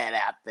but that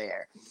out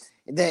there.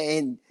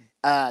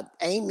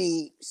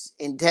 Amy's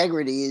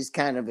integrity is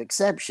kind of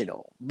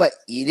exceptional, but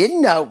you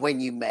didn't know when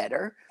you met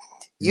her.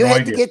 You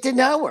had to get to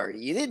know her.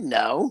 You didn't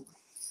know.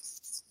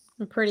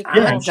 I'm pretty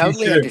cool. I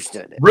totally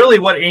understood it. Really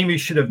what Amy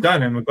should have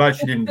done, and I'm glad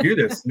she didn't do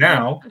this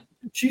now,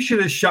 she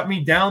should have shut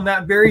me down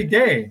that very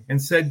day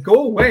and said,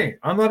 go away.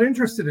 I'm not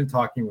interested in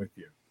talking with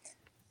you.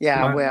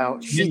 Yeah,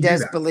 well, she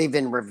does believe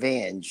in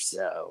revenge,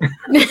 so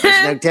there's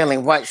no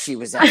telling what she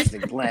was actually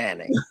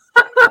planning.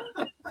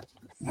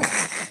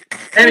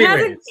 It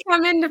hasn't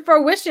come into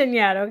fruition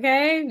yet,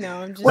 okay? No,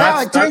 I'm just...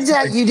 Well, it turns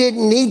out you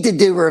didn't need to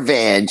do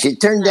revenge. It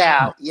turned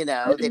out,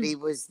 that he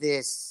was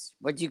this,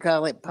 what do you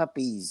call it,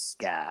 puppies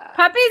guy.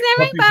 Puppies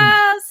and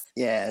rainbows!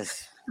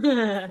 Yes.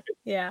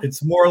 Yeah.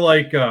 It's more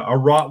like a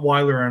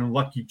Rottweiler and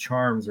Lucky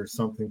Charms or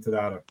something to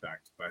that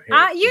effect. But hey,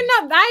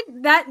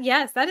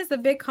 that is a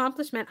big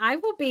accomplishment. I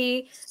will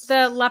be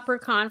the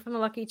leprechaun from the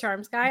Lucky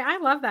Charms guy. I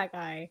love that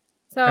guy.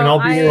 So and I'll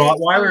be the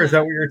Rottweiler. Is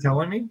that what you're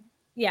telling me?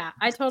 Yeah,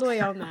 I totally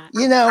own that.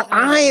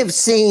 I have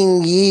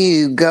seen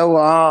you go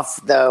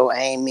off, though,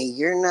 Amy.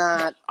 You're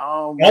not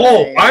always...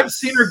 Oh, I've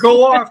seen her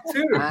go off,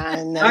 too.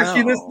 I know.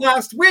 Actually, this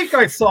last week,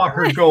 I saw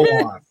her go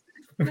off.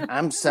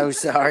 I'm so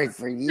sorry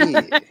for you.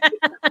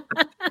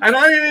 And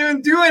I didn't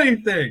even do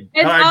anything.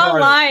 It's all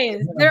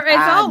lies. It's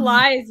all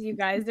lies, you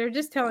guys. They're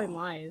just telling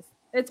lies.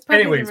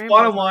 Anyways,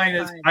 bottom line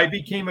is I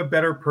became a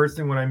better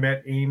person when I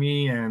met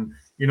Amy. And,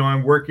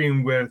 I'm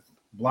working with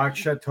Black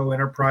Chateau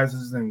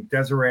Enterprises and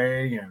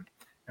Desiree and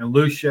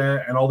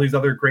Lucia and all these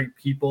other great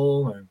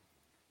people.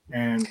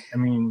 And I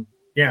mean,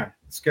 yeah,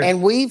 it's good.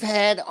 And we've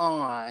had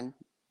on,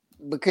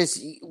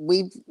 because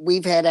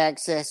we've had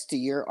access to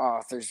your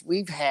authors.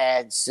 We've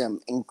had some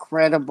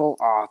incredible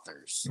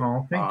authors.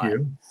 Oh, thank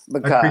you.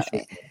 Because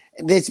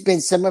it's been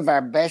some of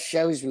our best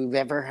shows we've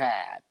ever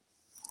had.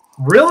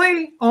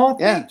 Really? Oh,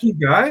 thank you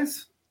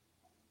guys.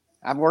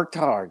 I've worked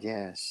hard,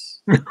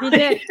 yes. He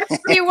did.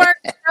 He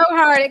worked so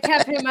hard. It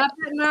kept him up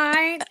at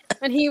night.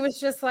 And he was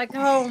just like,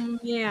 oh, man,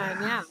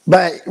 yeah.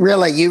 But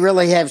really, you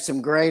really have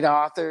some great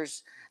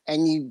authors.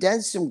 And you've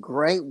done some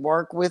great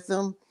work with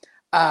them.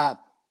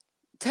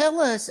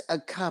 Tell us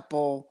a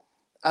couple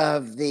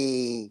of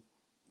the...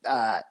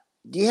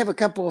 do you have a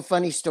couple of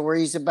funny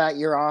stories about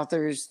your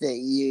authors that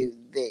you've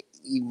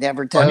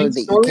never told,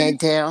 that you can't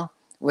tell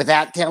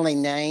without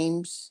telling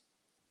names?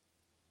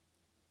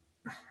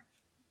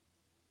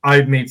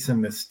 I've made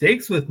some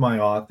mistakes with my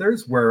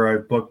authors where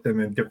I've booked them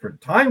in different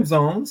time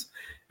zones,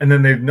 and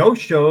then they've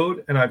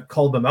no-showed, and I've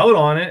called them out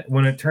on it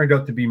when it turned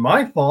out to be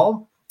my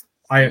fault.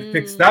 I have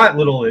fixed that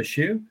little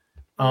issue.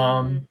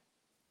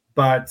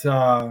 But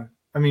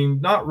I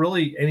mean, not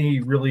really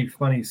any really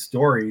funny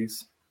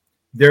stories.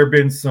 There have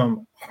been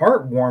some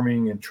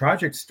heartwarming and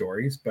tragic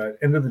stories, but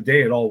end of the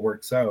day, it all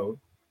works out.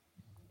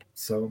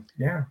 So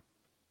yeah,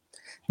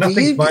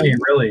 nothing funny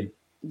really.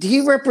 Do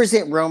you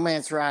represent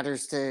romance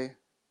writers too?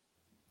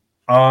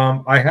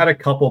 I had a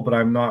couple, but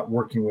I'm not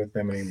working with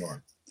them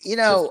anymore. You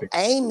know,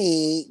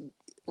 Amy,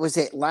 was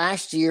it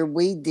last year?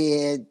 We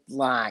did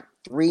like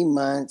 3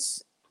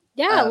 months.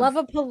 Yeah,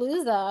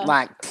 Love-a-Palooza.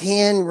 Like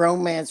 10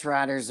 romance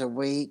writers a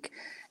week.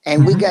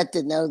 And we got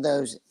to know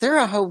those. They're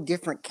a whole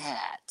different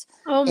cat.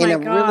 Oh my in a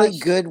really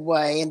good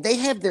way. And they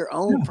have their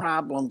own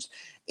problems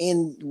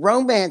in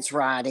romance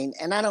writing.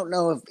 And I don't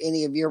know if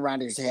any of your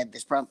writers had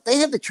this problem. They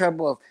have the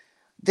trouble of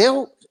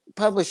they'll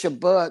publish a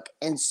book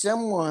and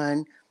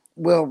someone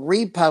will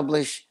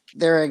republish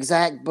their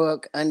exact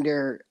book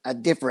under a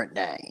different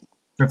name.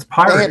 That's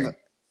pirating.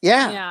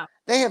 Yeah.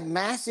 They have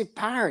massive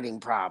pirating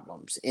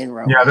problems in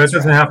romance. Yeah, that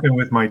doesn't happen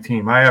with my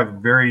team. I have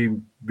very,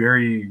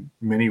 very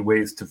many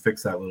ways to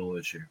fix that little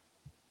issue.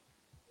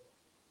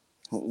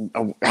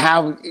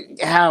 How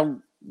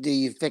do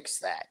you fix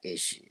that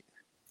issue?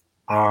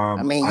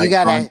 I mean, you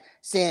got to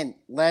send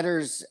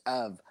letters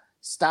of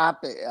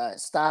stop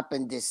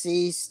and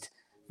deceased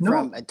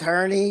from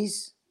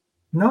attorneys.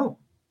 No.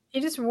 He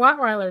just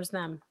Rottweilers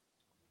them.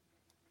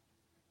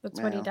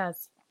 That's what he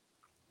does.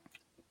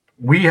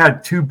 We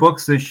had 2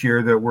 books this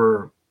year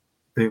that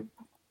the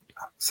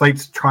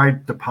sites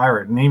tried to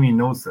pirate, and Amy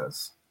knows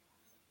this.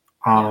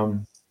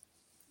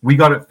 We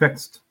got it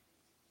fixed.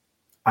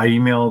 I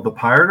emailed the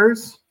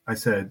pirators. I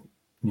said,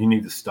 you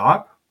need to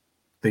stop.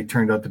 They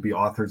turned out to be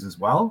authors as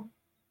well.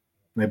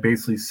 And I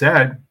basically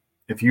said,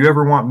 if you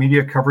ever want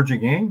media coverage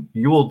again,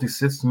 you will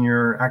desist in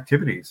your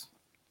activities.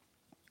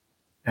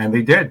 And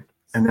they did.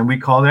 And then we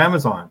called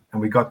Amazon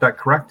and we got that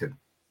corrected.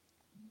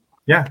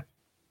 Yeah.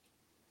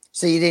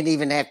 So you didn't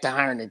even have to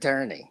hire an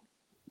attorney.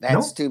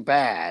 That's too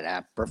bad.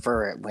 I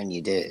prefer it when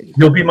you did.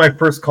 You'll be my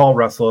first call,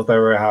 Russell, if I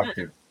ever have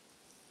to.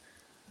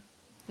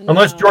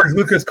 Unless George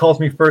Lucas calls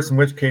me first, in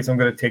which case I'm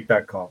going to take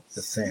that call.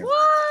 Just saying.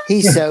 What?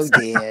 He so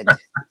did.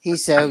 He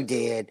so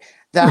did.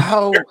 The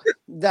whole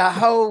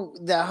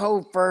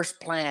first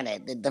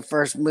planet that the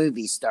first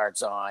movie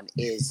starts on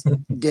is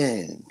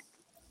Dune.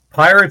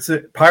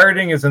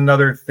 Pirating is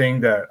another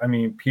thing that, I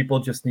mean, people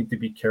just need to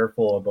be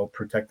careful about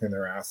protecting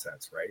their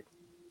assets, right?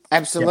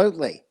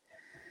 Absolutely.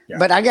 Yeah.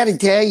 But I got to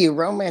tell you,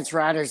 romance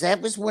writers, that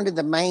was one of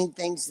the main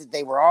things that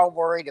they were all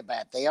worried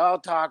about. They all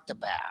talked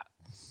about.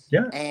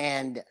 Yeah.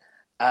 And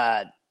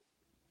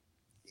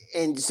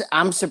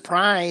I'm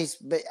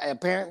surprised, but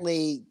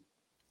apparently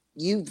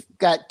you've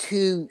got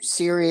 2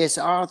 serious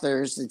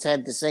authors that's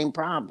had the same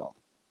problem.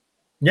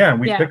 Yeah,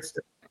 we fixed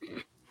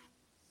it.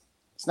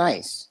 It's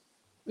nice.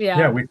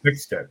 Yeah, we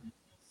fixed it.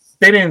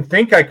 They didn't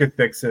think I could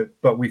fix it,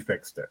 but we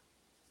fixed it.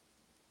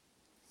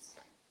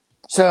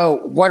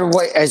 So what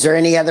is there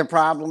any other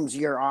problems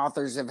your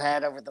authors have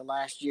had over the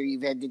last year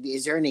you've had to do?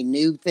 Is there any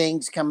new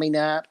things coming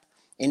up?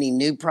 Any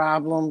new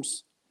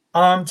problems?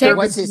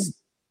 What's this?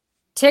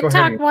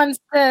 TikTok wants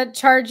to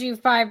charge you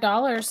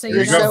 $5 so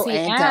you're so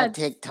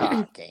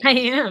anti-TikTok. I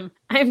am.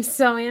 I'm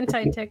so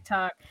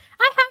anti-TikTok.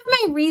 I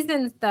have my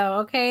reasons though,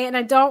 okay? And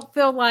I don't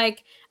feel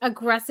like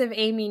aggressive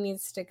Amy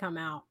needs to come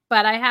out,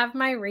 but I have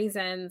my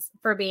reasons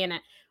for being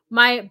it.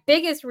 My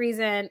biggest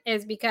reason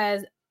is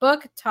because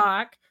Book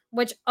Talk,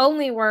 which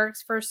only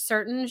works for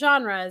certain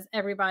genres,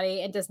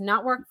 everybody. It does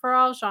not work for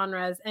all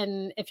genres.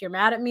 And if you're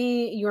mad at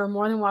me, you are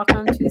more than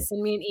welcome to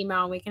send me an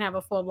email and we can have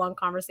a full-blown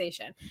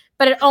conversation.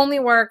 But it only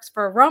works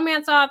for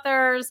romance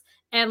authors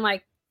and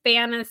like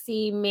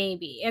fantasy,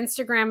 maybe.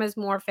 Instagram is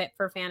more fit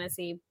for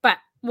fantasy, but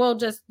we'll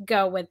just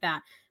go with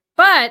that.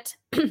 But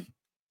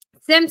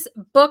since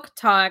Book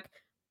Talk,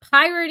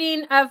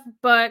 pirating of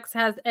books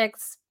has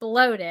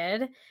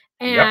exploded.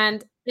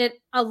 And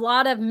a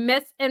lot of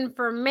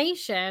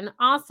misinformation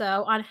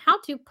also on how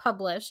to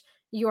publish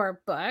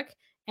your book,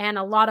 and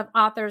a lot of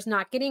authors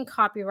not getting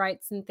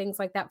copyrights and things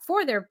like that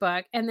for their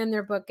book, and then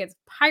their book gets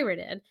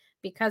pirated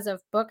because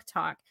of Book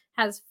Talk,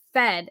 has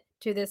fed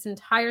to this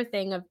entire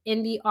thing of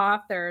indie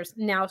authors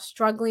now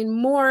struggling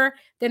more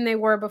than they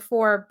were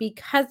before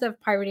because of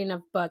pirating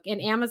of book.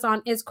 And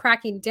Amazon is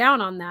cracking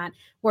down on that,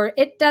 where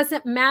it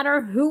doesn't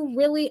matter who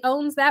really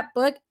owns that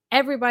book,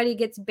 everybody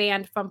gets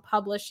banned from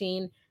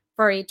publishing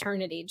for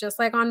eternity. Just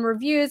like on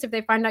reviews, if they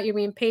find out you're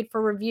being paid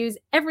for reviews,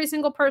 every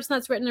single person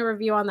that's written a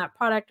review on that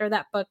product or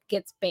that book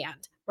gets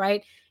banned,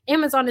 right?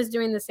 Amazon is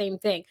doing the same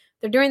thing.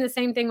 They're doing the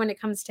same thing when it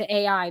comes to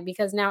AI,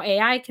 because now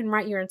AI can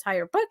write your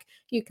entire book.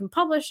 You can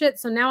publish it.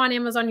 So now on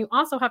Amazon, you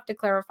also have to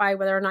clarify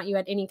whether or not you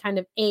had any kind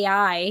of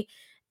AI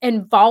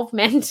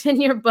involvement in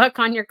your book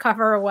on your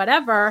cover or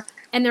whatever.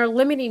 And they're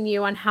limiting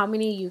you on how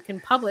many you can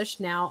publish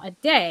now a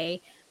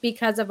day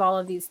because of all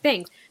of these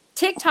things.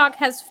 TikTok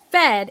has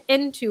fed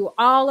into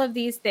all of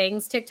these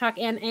things, TikTok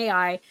and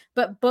AI,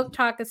 but Book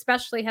Talk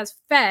especially has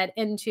fed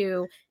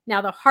into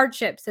now the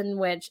hardships in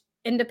which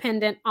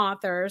independent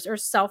authors or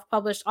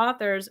self-published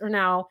authors are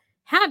now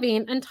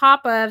having on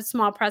top of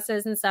small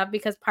presses and stuff,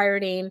 because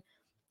pirating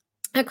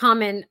a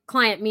common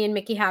client me and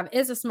Mickey have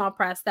is a small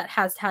press that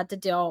has had to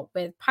deal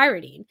with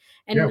pirating.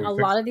 And Yeah, a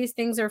lot of these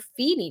things are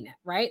feeding it,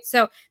 right?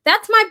 So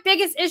that's my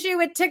biggest issue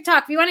with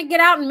TikTok. If you want to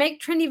get out and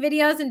make trendy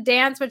videos and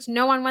dance, which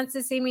no one wants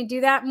to see me do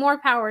that, more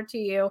power to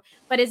you.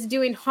 But it's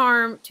doing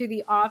harm to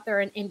the author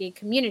and indie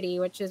community,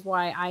 which is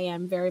why I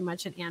am very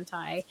much an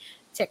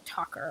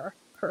anti-TikToker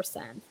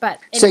person. But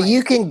So anyways,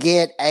 you can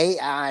get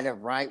AI to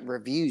write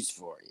reviews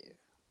for you.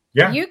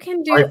 Yeah. you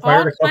can do I all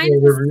fired a couple kinds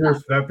of of reviewers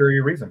stuff. for that very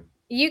reason.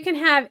 You can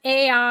have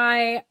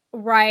AI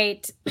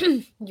write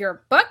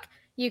your book.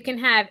 You can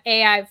have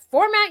AI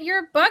format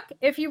your book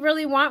if you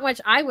really want, which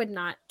I would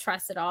not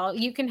trust at all.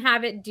 You can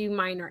have it do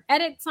minor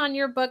edits on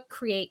your book,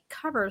 create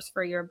covers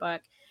for your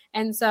book.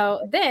 And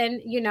so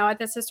then, at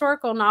this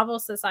Historical Novel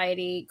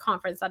Society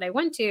conference that I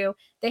went to,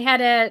 they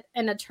had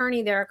an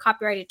attorney there, a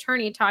copyright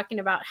attorney, talking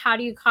about how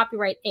do you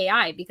copyright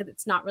AI because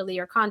it's not really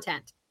your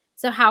content.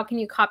 So how can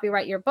you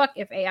copyright your book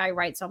if AI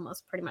writes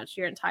almost pretty much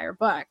your entire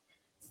book?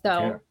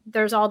 So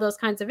there's all those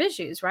kinds of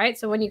issues, right?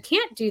 So when you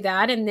can't do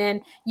that, and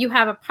then you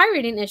have a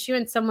pirating issue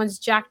and someone's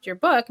jacked your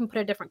book and put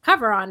a different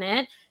cover on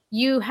it,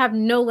 you have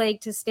no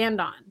leg to stand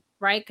on,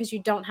 right? Because you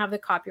don't have the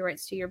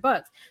copyrights to your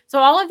books. So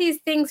all of these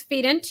things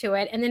feed into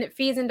it, and then it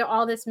feeds into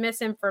all this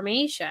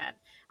misinformation.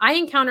 I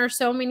encounter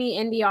so many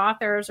indie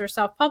authors or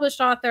self-published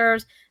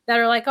authors that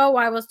are like, oh,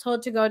 I was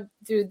told to go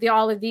through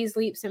all of these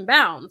leaps and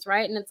bounds,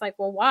 right? And it's like,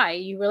 well, why?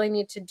 You really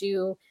need to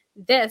do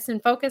this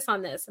and focus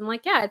on this. I'm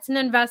like, yeah, it's an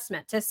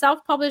investment. To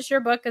self-publish your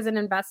book is an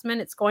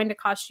investment. It's going to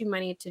cost you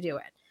money to do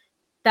it.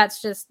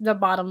 That's just the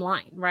bottom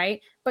line,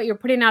 right? But you're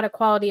putting out a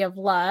quality of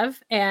love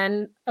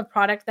and a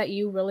product that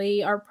you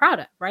really are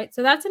proud of, right?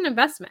 So that's an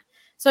investment.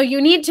 So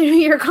you need to do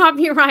your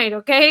copyright,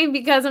 okay?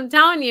 Because I'm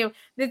telling you,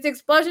 this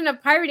explosion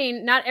of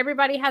pirating, not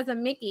everybody has a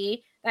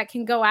Mickey that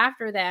can go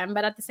after them.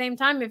 But at the same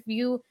time, if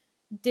you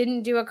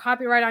didn't do a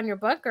copyright on your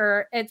book,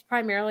 or it's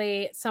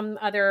primarily some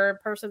other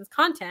person's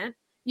content,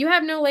 you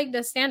have no leg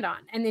to stand on.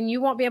 And then you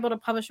won't be able to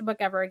publish a book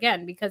ever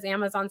again because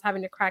Amazon's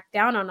having to crack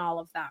down on all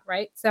of that,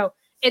 right? So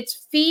it's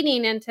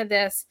feeding into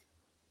this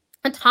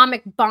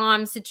atomic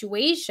bomb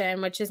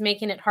situation, which is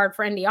making it hard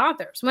for indie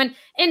authors. When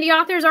indie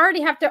authors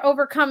already have to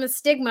overcome the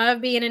stigma of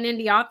being an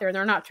indie author,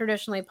 they're not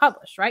traditionally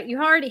published, right? You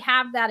already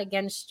have that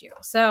against you.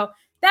 So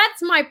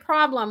that's my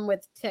problem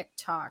with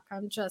TikTok.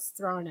 I'm just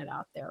throwing it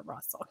out there,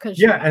 Russell.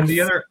 Yeah, and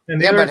the other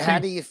but how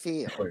do you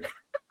feel?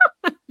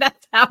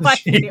 That's how I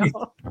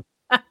feel.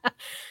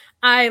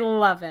 I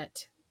love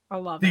it. I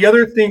love it. The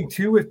other thing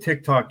too with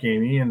TikTok,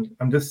 Amy, and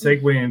I'm just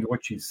segueing into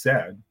what she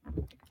said.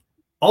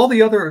 All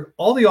the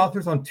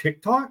authors on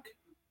TikTok,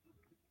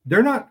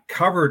 they're not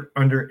covered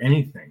under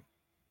anything.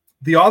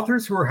 The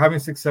authors who are having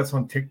success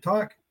on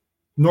TikTok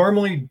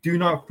normally do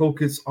not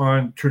focus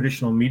on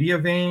traditional media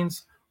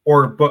veins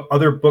or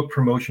other book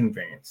promotion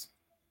veins,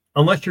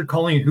 unless you're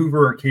Colleen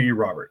Hoover or Katie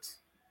Roberts.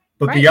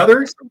 But right.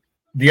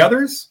 the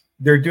others,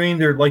 they're doing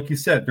their, like you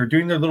said, they're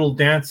doing their little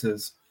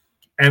dances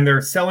and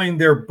they're selling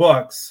their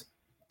books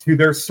to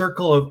their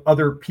circle of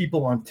other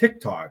people on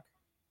TikTok.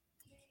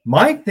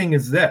 My thing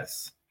is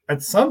this.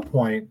 At some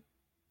point,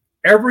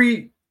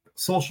 every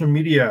social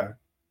media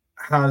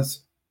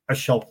has a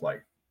shelf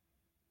life.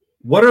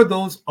 What are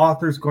those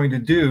authors going to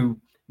do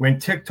when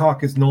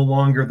TikTok is no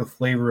longer the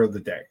flavor of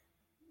the day?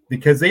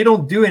 Because they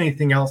don't do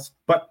anything else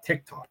but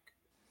TikTok.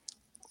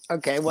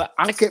 Okay, well,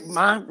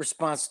 my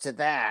response to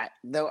that,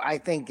 though I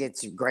think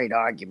it's a great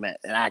argument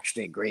and I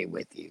actually agree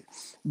with you.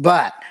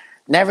 But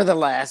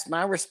nevertheless,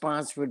 my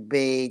response would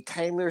be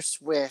Taylor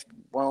Swift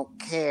won't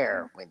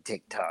care when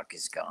TikTok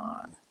is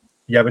gone.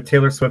 Yeah, but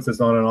Taylor Swift is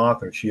not an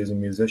author. She is a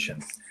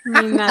musician.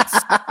 I mean,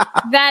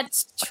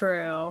 that's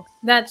true.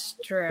 That's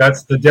true.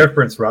 That's the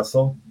difference,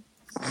 Russell.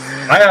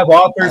 I have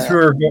authors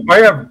I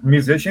have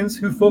musicians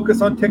who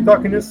focus on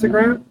TikTok and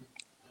Instagram.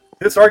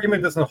 This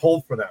argument doesn't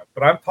hold for them,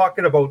 but I'm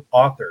talking about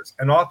authors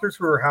and authors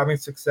who are having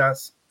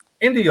success,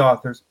 indie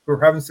authors who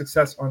are having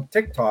success on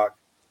TikTok,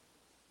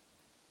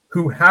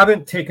 who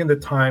haven't taken the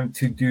time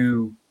to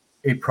do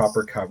a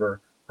proper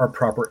cover or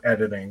proper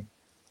editing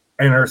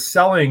and are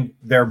selling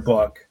their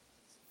book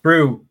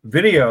through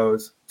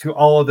videos to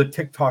all of the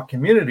TikTok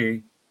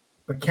community,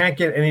 but can't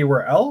get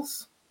anywhere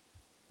else.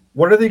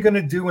 What are they going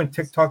to do when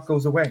TikTok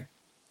goes away?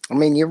 I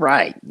mean, you're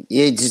right.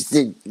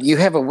 You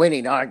have a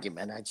winning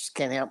argument. I just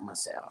can't help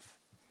myself.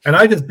 And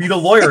I just beat a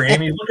lawyer,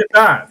 Amy. Look at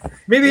that.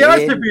 Maybe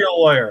I should be a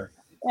lawyer.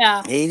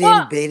 Yeah. He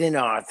didn't beat an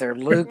author.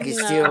 Luke is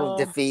still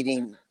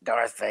defeating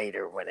Darth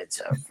Vader when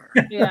it's over.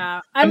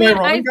 Yeah. Am I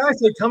wrong, guys?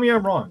 Like, tell me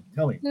I'm wrong.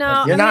 Tell me.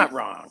 No, you're not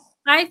wrong.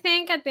 I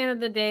think at the end of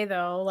the day,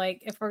 though,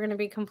 like if we're going to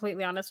be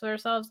completely honest with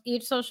ourselves,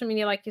 each social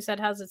media, like you said,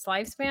 has its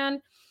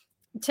lifespan.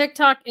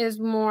 TikTok is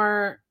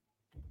more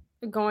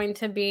going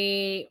to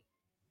be,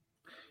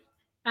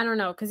 I don't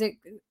know, because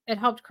it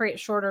helped create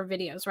shorter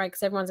videos, right?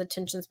 Because everyone's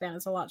attention span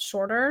is a lot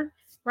shorter,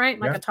 right?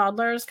 Like a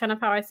toddler is kind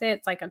of how I say it.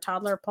 It's like a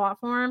toddler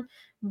platform.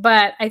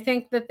 But I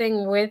think the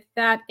thing with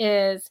that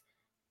is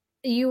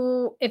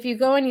if you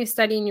go and you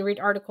study and you read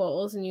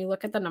articles and you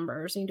look at the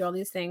numbers and you do all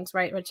these things,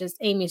 right? Which is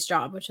Amy's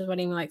job, which is what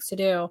Amy likes to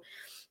do.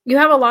 you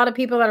have a lot of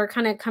people that are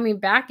kind of coming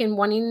back and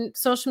wanting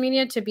social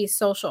media to be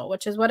social,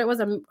 which is what it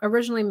was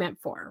originally meant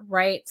for,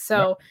 right?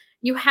 So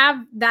you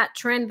have that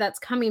trend that's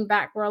coming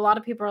back where a lot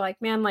of people are like,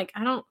 man, like,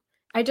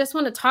 I just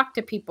want to talk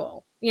to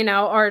people, you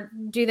know, or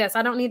do this.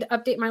 I don't need to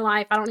update my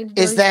life. I don't need to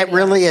do Is that videos.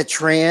 really a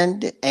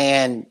trend?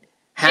 And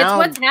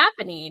how? It's what's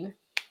happening.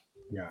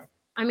 Yeah.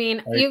 I mean,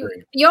 I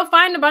agree. you'll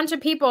find a bunch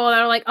of people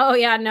that are like, oh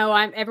yeah, no,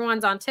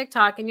 everyone's on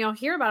TikTok, and you'll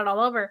hear about it all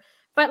over.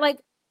 But like,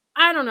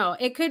 I don't know.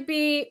 It could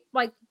be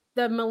like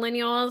the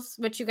millennials,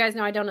 which you guys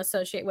know I don't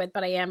associate with,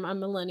 but I am a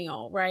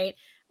millennial, right?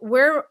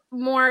 We're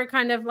more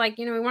kind of like,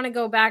 you know, we want to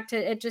go back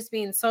to it just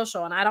being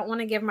social, and I don't want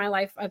to give my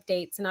life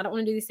updates, and I don't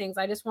want to do these things.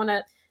 I just want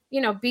to,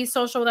 you know, be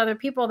social with other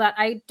people that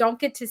I don't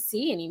get to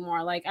see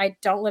anymore. Like, I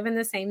don't live in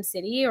the same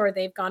city, or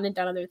they've gone and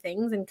done other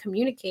things, and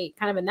communicate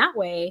kind of in that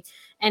way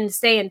and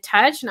stay in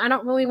touch. And I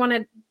don't really want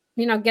to,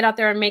 you know, get out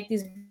there and make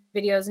these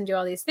videos and do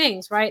all these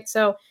things, right?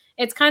 So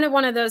it's kind of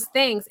one of those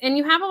things. And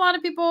you have a lot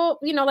of people,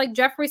 you know, like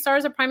Jeffree Star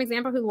is a prime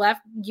example, who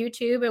left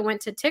YouTube and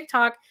went to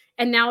TikTok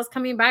and now is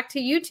coming back to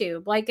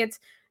YouTube. Like,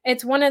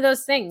 it's one of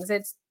those things.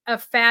 It's a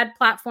fad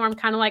platform,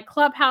 kind of like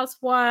Clubhouse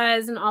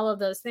was, and all of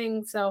those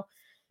things. So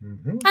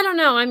I don't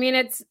know. I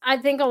mean, I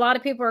think a lot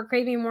of people are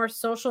craving more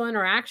social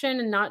interaction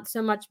and not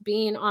so much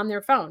being on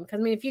their phone. Because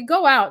I mean, if you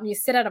go out and you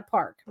sit at a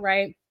park,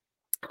 right,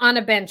 on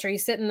a bench, or you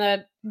sit in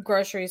the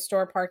grocery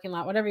store parking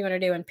lot, whatever you want to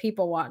do, and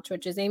people watch,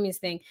 which is Amy's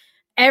thing,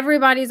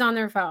 everybody's on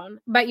their phone.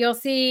 But you'll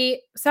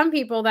see some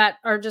people that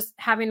are just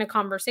having a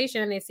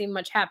conversation and they seem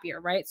much happier,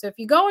 right? So if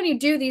you go and you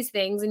do these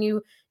things and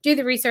you do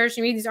the research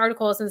and read these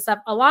articles and stuff,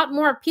 a lot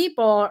more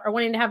people are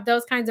wanting to have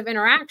those kinds of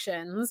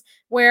interactions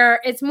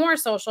where it's more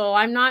social.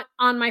 I'm not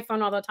on my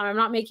phone all the time. I'm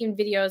not making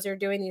videos or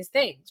doing these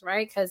things,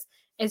 right? Because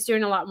it's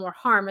doing a lot more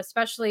harm,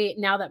 especially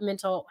now that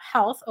mental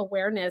health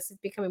awareness is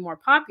becoming more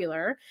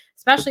popular,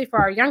 especially for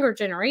our younger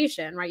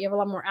generation, right? You have a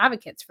lot more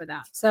advocates for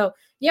that. So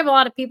you have a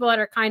lot of people that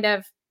are kind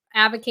of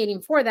advocating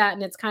for that,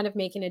 and it's kind of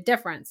making a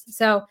difference.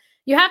 So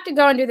you have to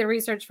go and do the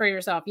research for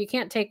yourself. You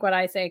can't take what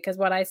I say, because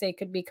what I say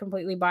could be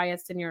completely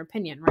biased in your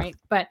opinion, right?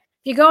 But if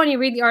you go and you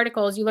read the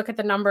articles, you look at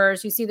the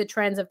numbers, you see the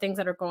trends of things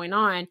that are going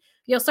on,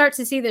 you'll start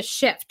to see the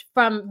shift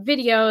from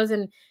videos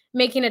and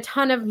making a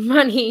ton of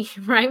money,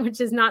 right, which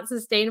is not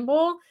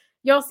sustainable.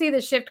 You'll see the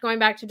shift going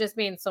back to just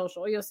being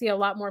social. You'll see a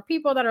lot more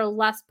people that are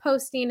less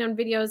posting on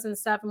videos and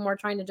stuff and more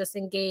trying to just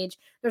engage.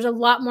 There's a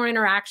lot more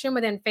interaction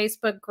within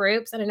Facebook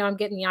groups. And I know I'm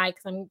getting the eye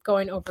because I'm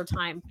going over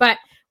time. But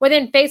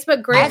within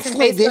Facebook groups and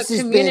Facebook this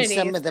has communities, been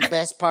some of the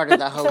best part of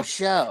the whole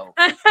show.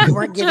 You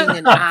weren't getting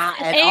an eye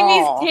at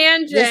Amy's all.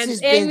 tangent. This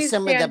has been Amy's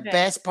some tangent. of the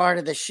best part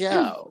of the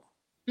show.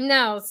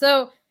 No,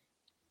 so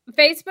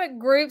Facebook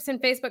groups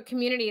and Facebook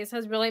communities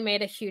has really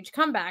made a huge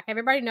comeback.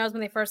 Everybody knows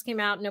when they first came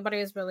out, nobody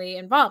was really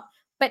involved.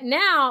 But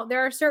now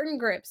there are certain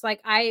groups, like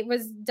I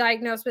was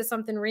diagnosed with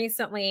something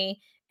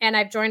recently, and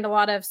I've joined a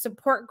lot of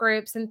support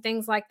groups and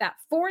things like that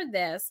for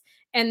this.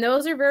 And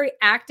those are very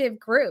active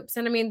groups.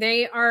 And I mean,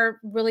 they are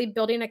really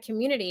building a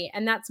community,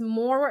 and that's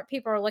more what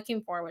people are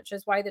looking for, which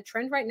is why the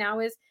trend right now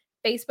is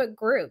Facebook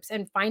groups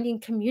and finding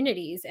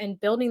communities and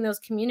building those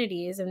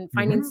communities and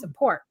finding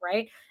support,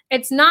 right?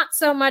 It's not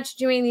so much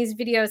doing these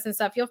videos and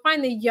stuff. You'll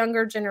find the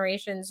younger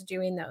generations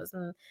doing those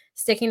and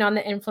sticking on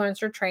the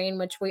influencer train,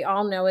 which we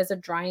all know is a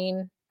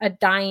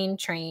dying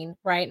train,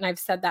 right? And I've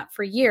said that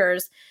for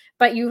years.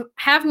 But you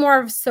have more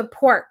of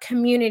support,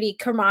 community,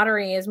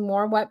 camaraderie is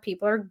more what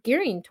people are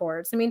gearing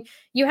towards. I mean,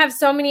 you have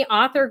so many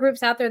author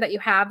groups out there that you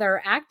have that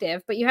are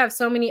active, but you have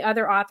so many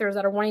other authors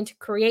that are wanting to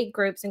create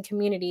groups and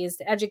communities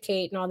to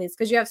educate and all these,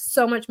 because you have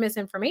so much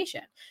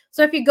misinformation.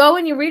 So if you go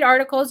and you read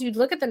articles, you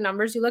look at the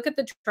numbers, you look at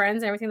the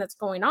trends and everything that's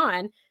going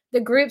on,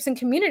 the groups and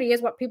community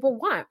is what people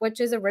want,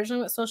 which is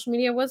originally what social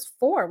media was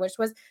for, which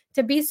was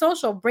to be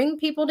social, bring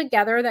people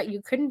together that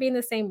you couldn't be in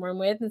the same room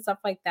with and stuff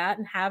like that,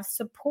 and have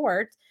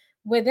support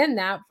within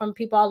that from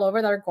people all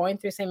over that are going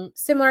through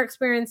similar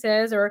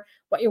experiences or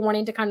what you're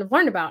wanting to kind of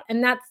learn about.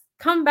 And that's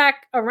come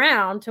back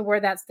around to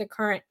where that's the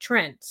current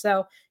trend.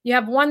 So you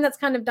have one that's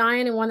kind of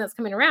dying and one that's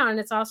coming around,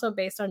 and it's also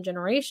based on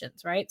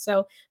generations, right?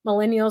 So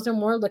millennials are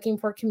more looking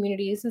for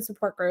communities and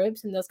support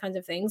groups and those kinds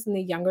of things. And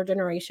the younger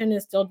generation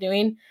is still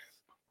doing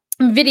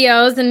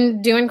videos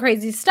and doing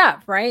crazy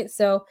stuff, right?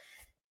 So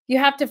you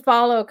have to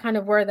follow kind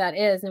of where that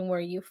is and where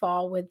you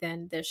fall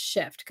within this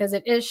shift, because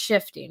it is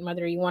shifting,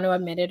 whether you want to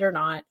admit it or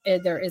not.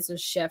 There is a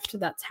shift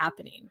that's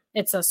happening.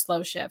 It's a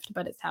slow shift,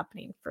 but it's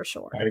happening for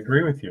sure. I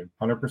agree with you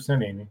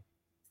 100%, Amy.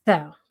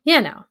 So,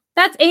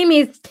 that's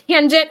Amy's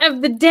tangent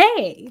of the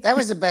day. That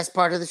was the best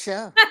part of the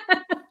show.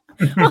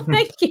 Well,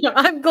 thank you.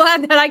 I'm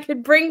glad that I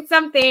could bring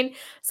something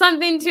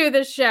to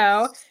the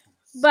show.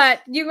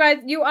 But you guys,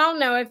 you all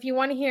know, if you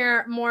want to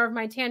hear more of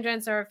my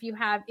tangents, or if you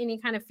have any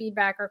kind of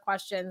feedback or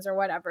questions or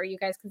whatever, you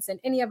guys can send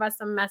any of us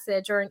a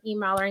message or an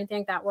email or anything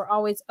like that. We're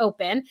always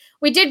open.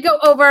 We did go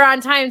over on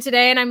time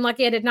today, and I'm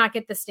lucky I did not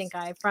get the stink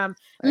eye from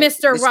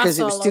Mr. Russell. Because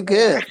it was too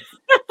good.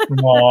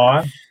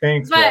 Aw,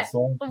 thanks, But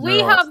Russell. we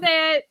You're hope awesome.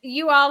 that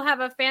you all have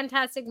a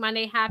fantastic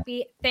Monday.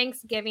 Happy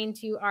Thanksgiving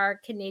to our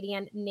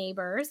Canadian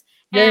neighbors.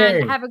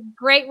 Yay. And have a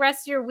great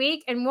rest of your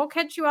week. And we'll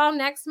catch you all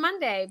next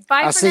Monday.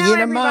 Bye I'll for see now, you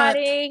in a month.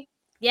 everybody.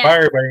 Bye,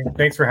 everybody.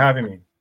 Thanks for having me.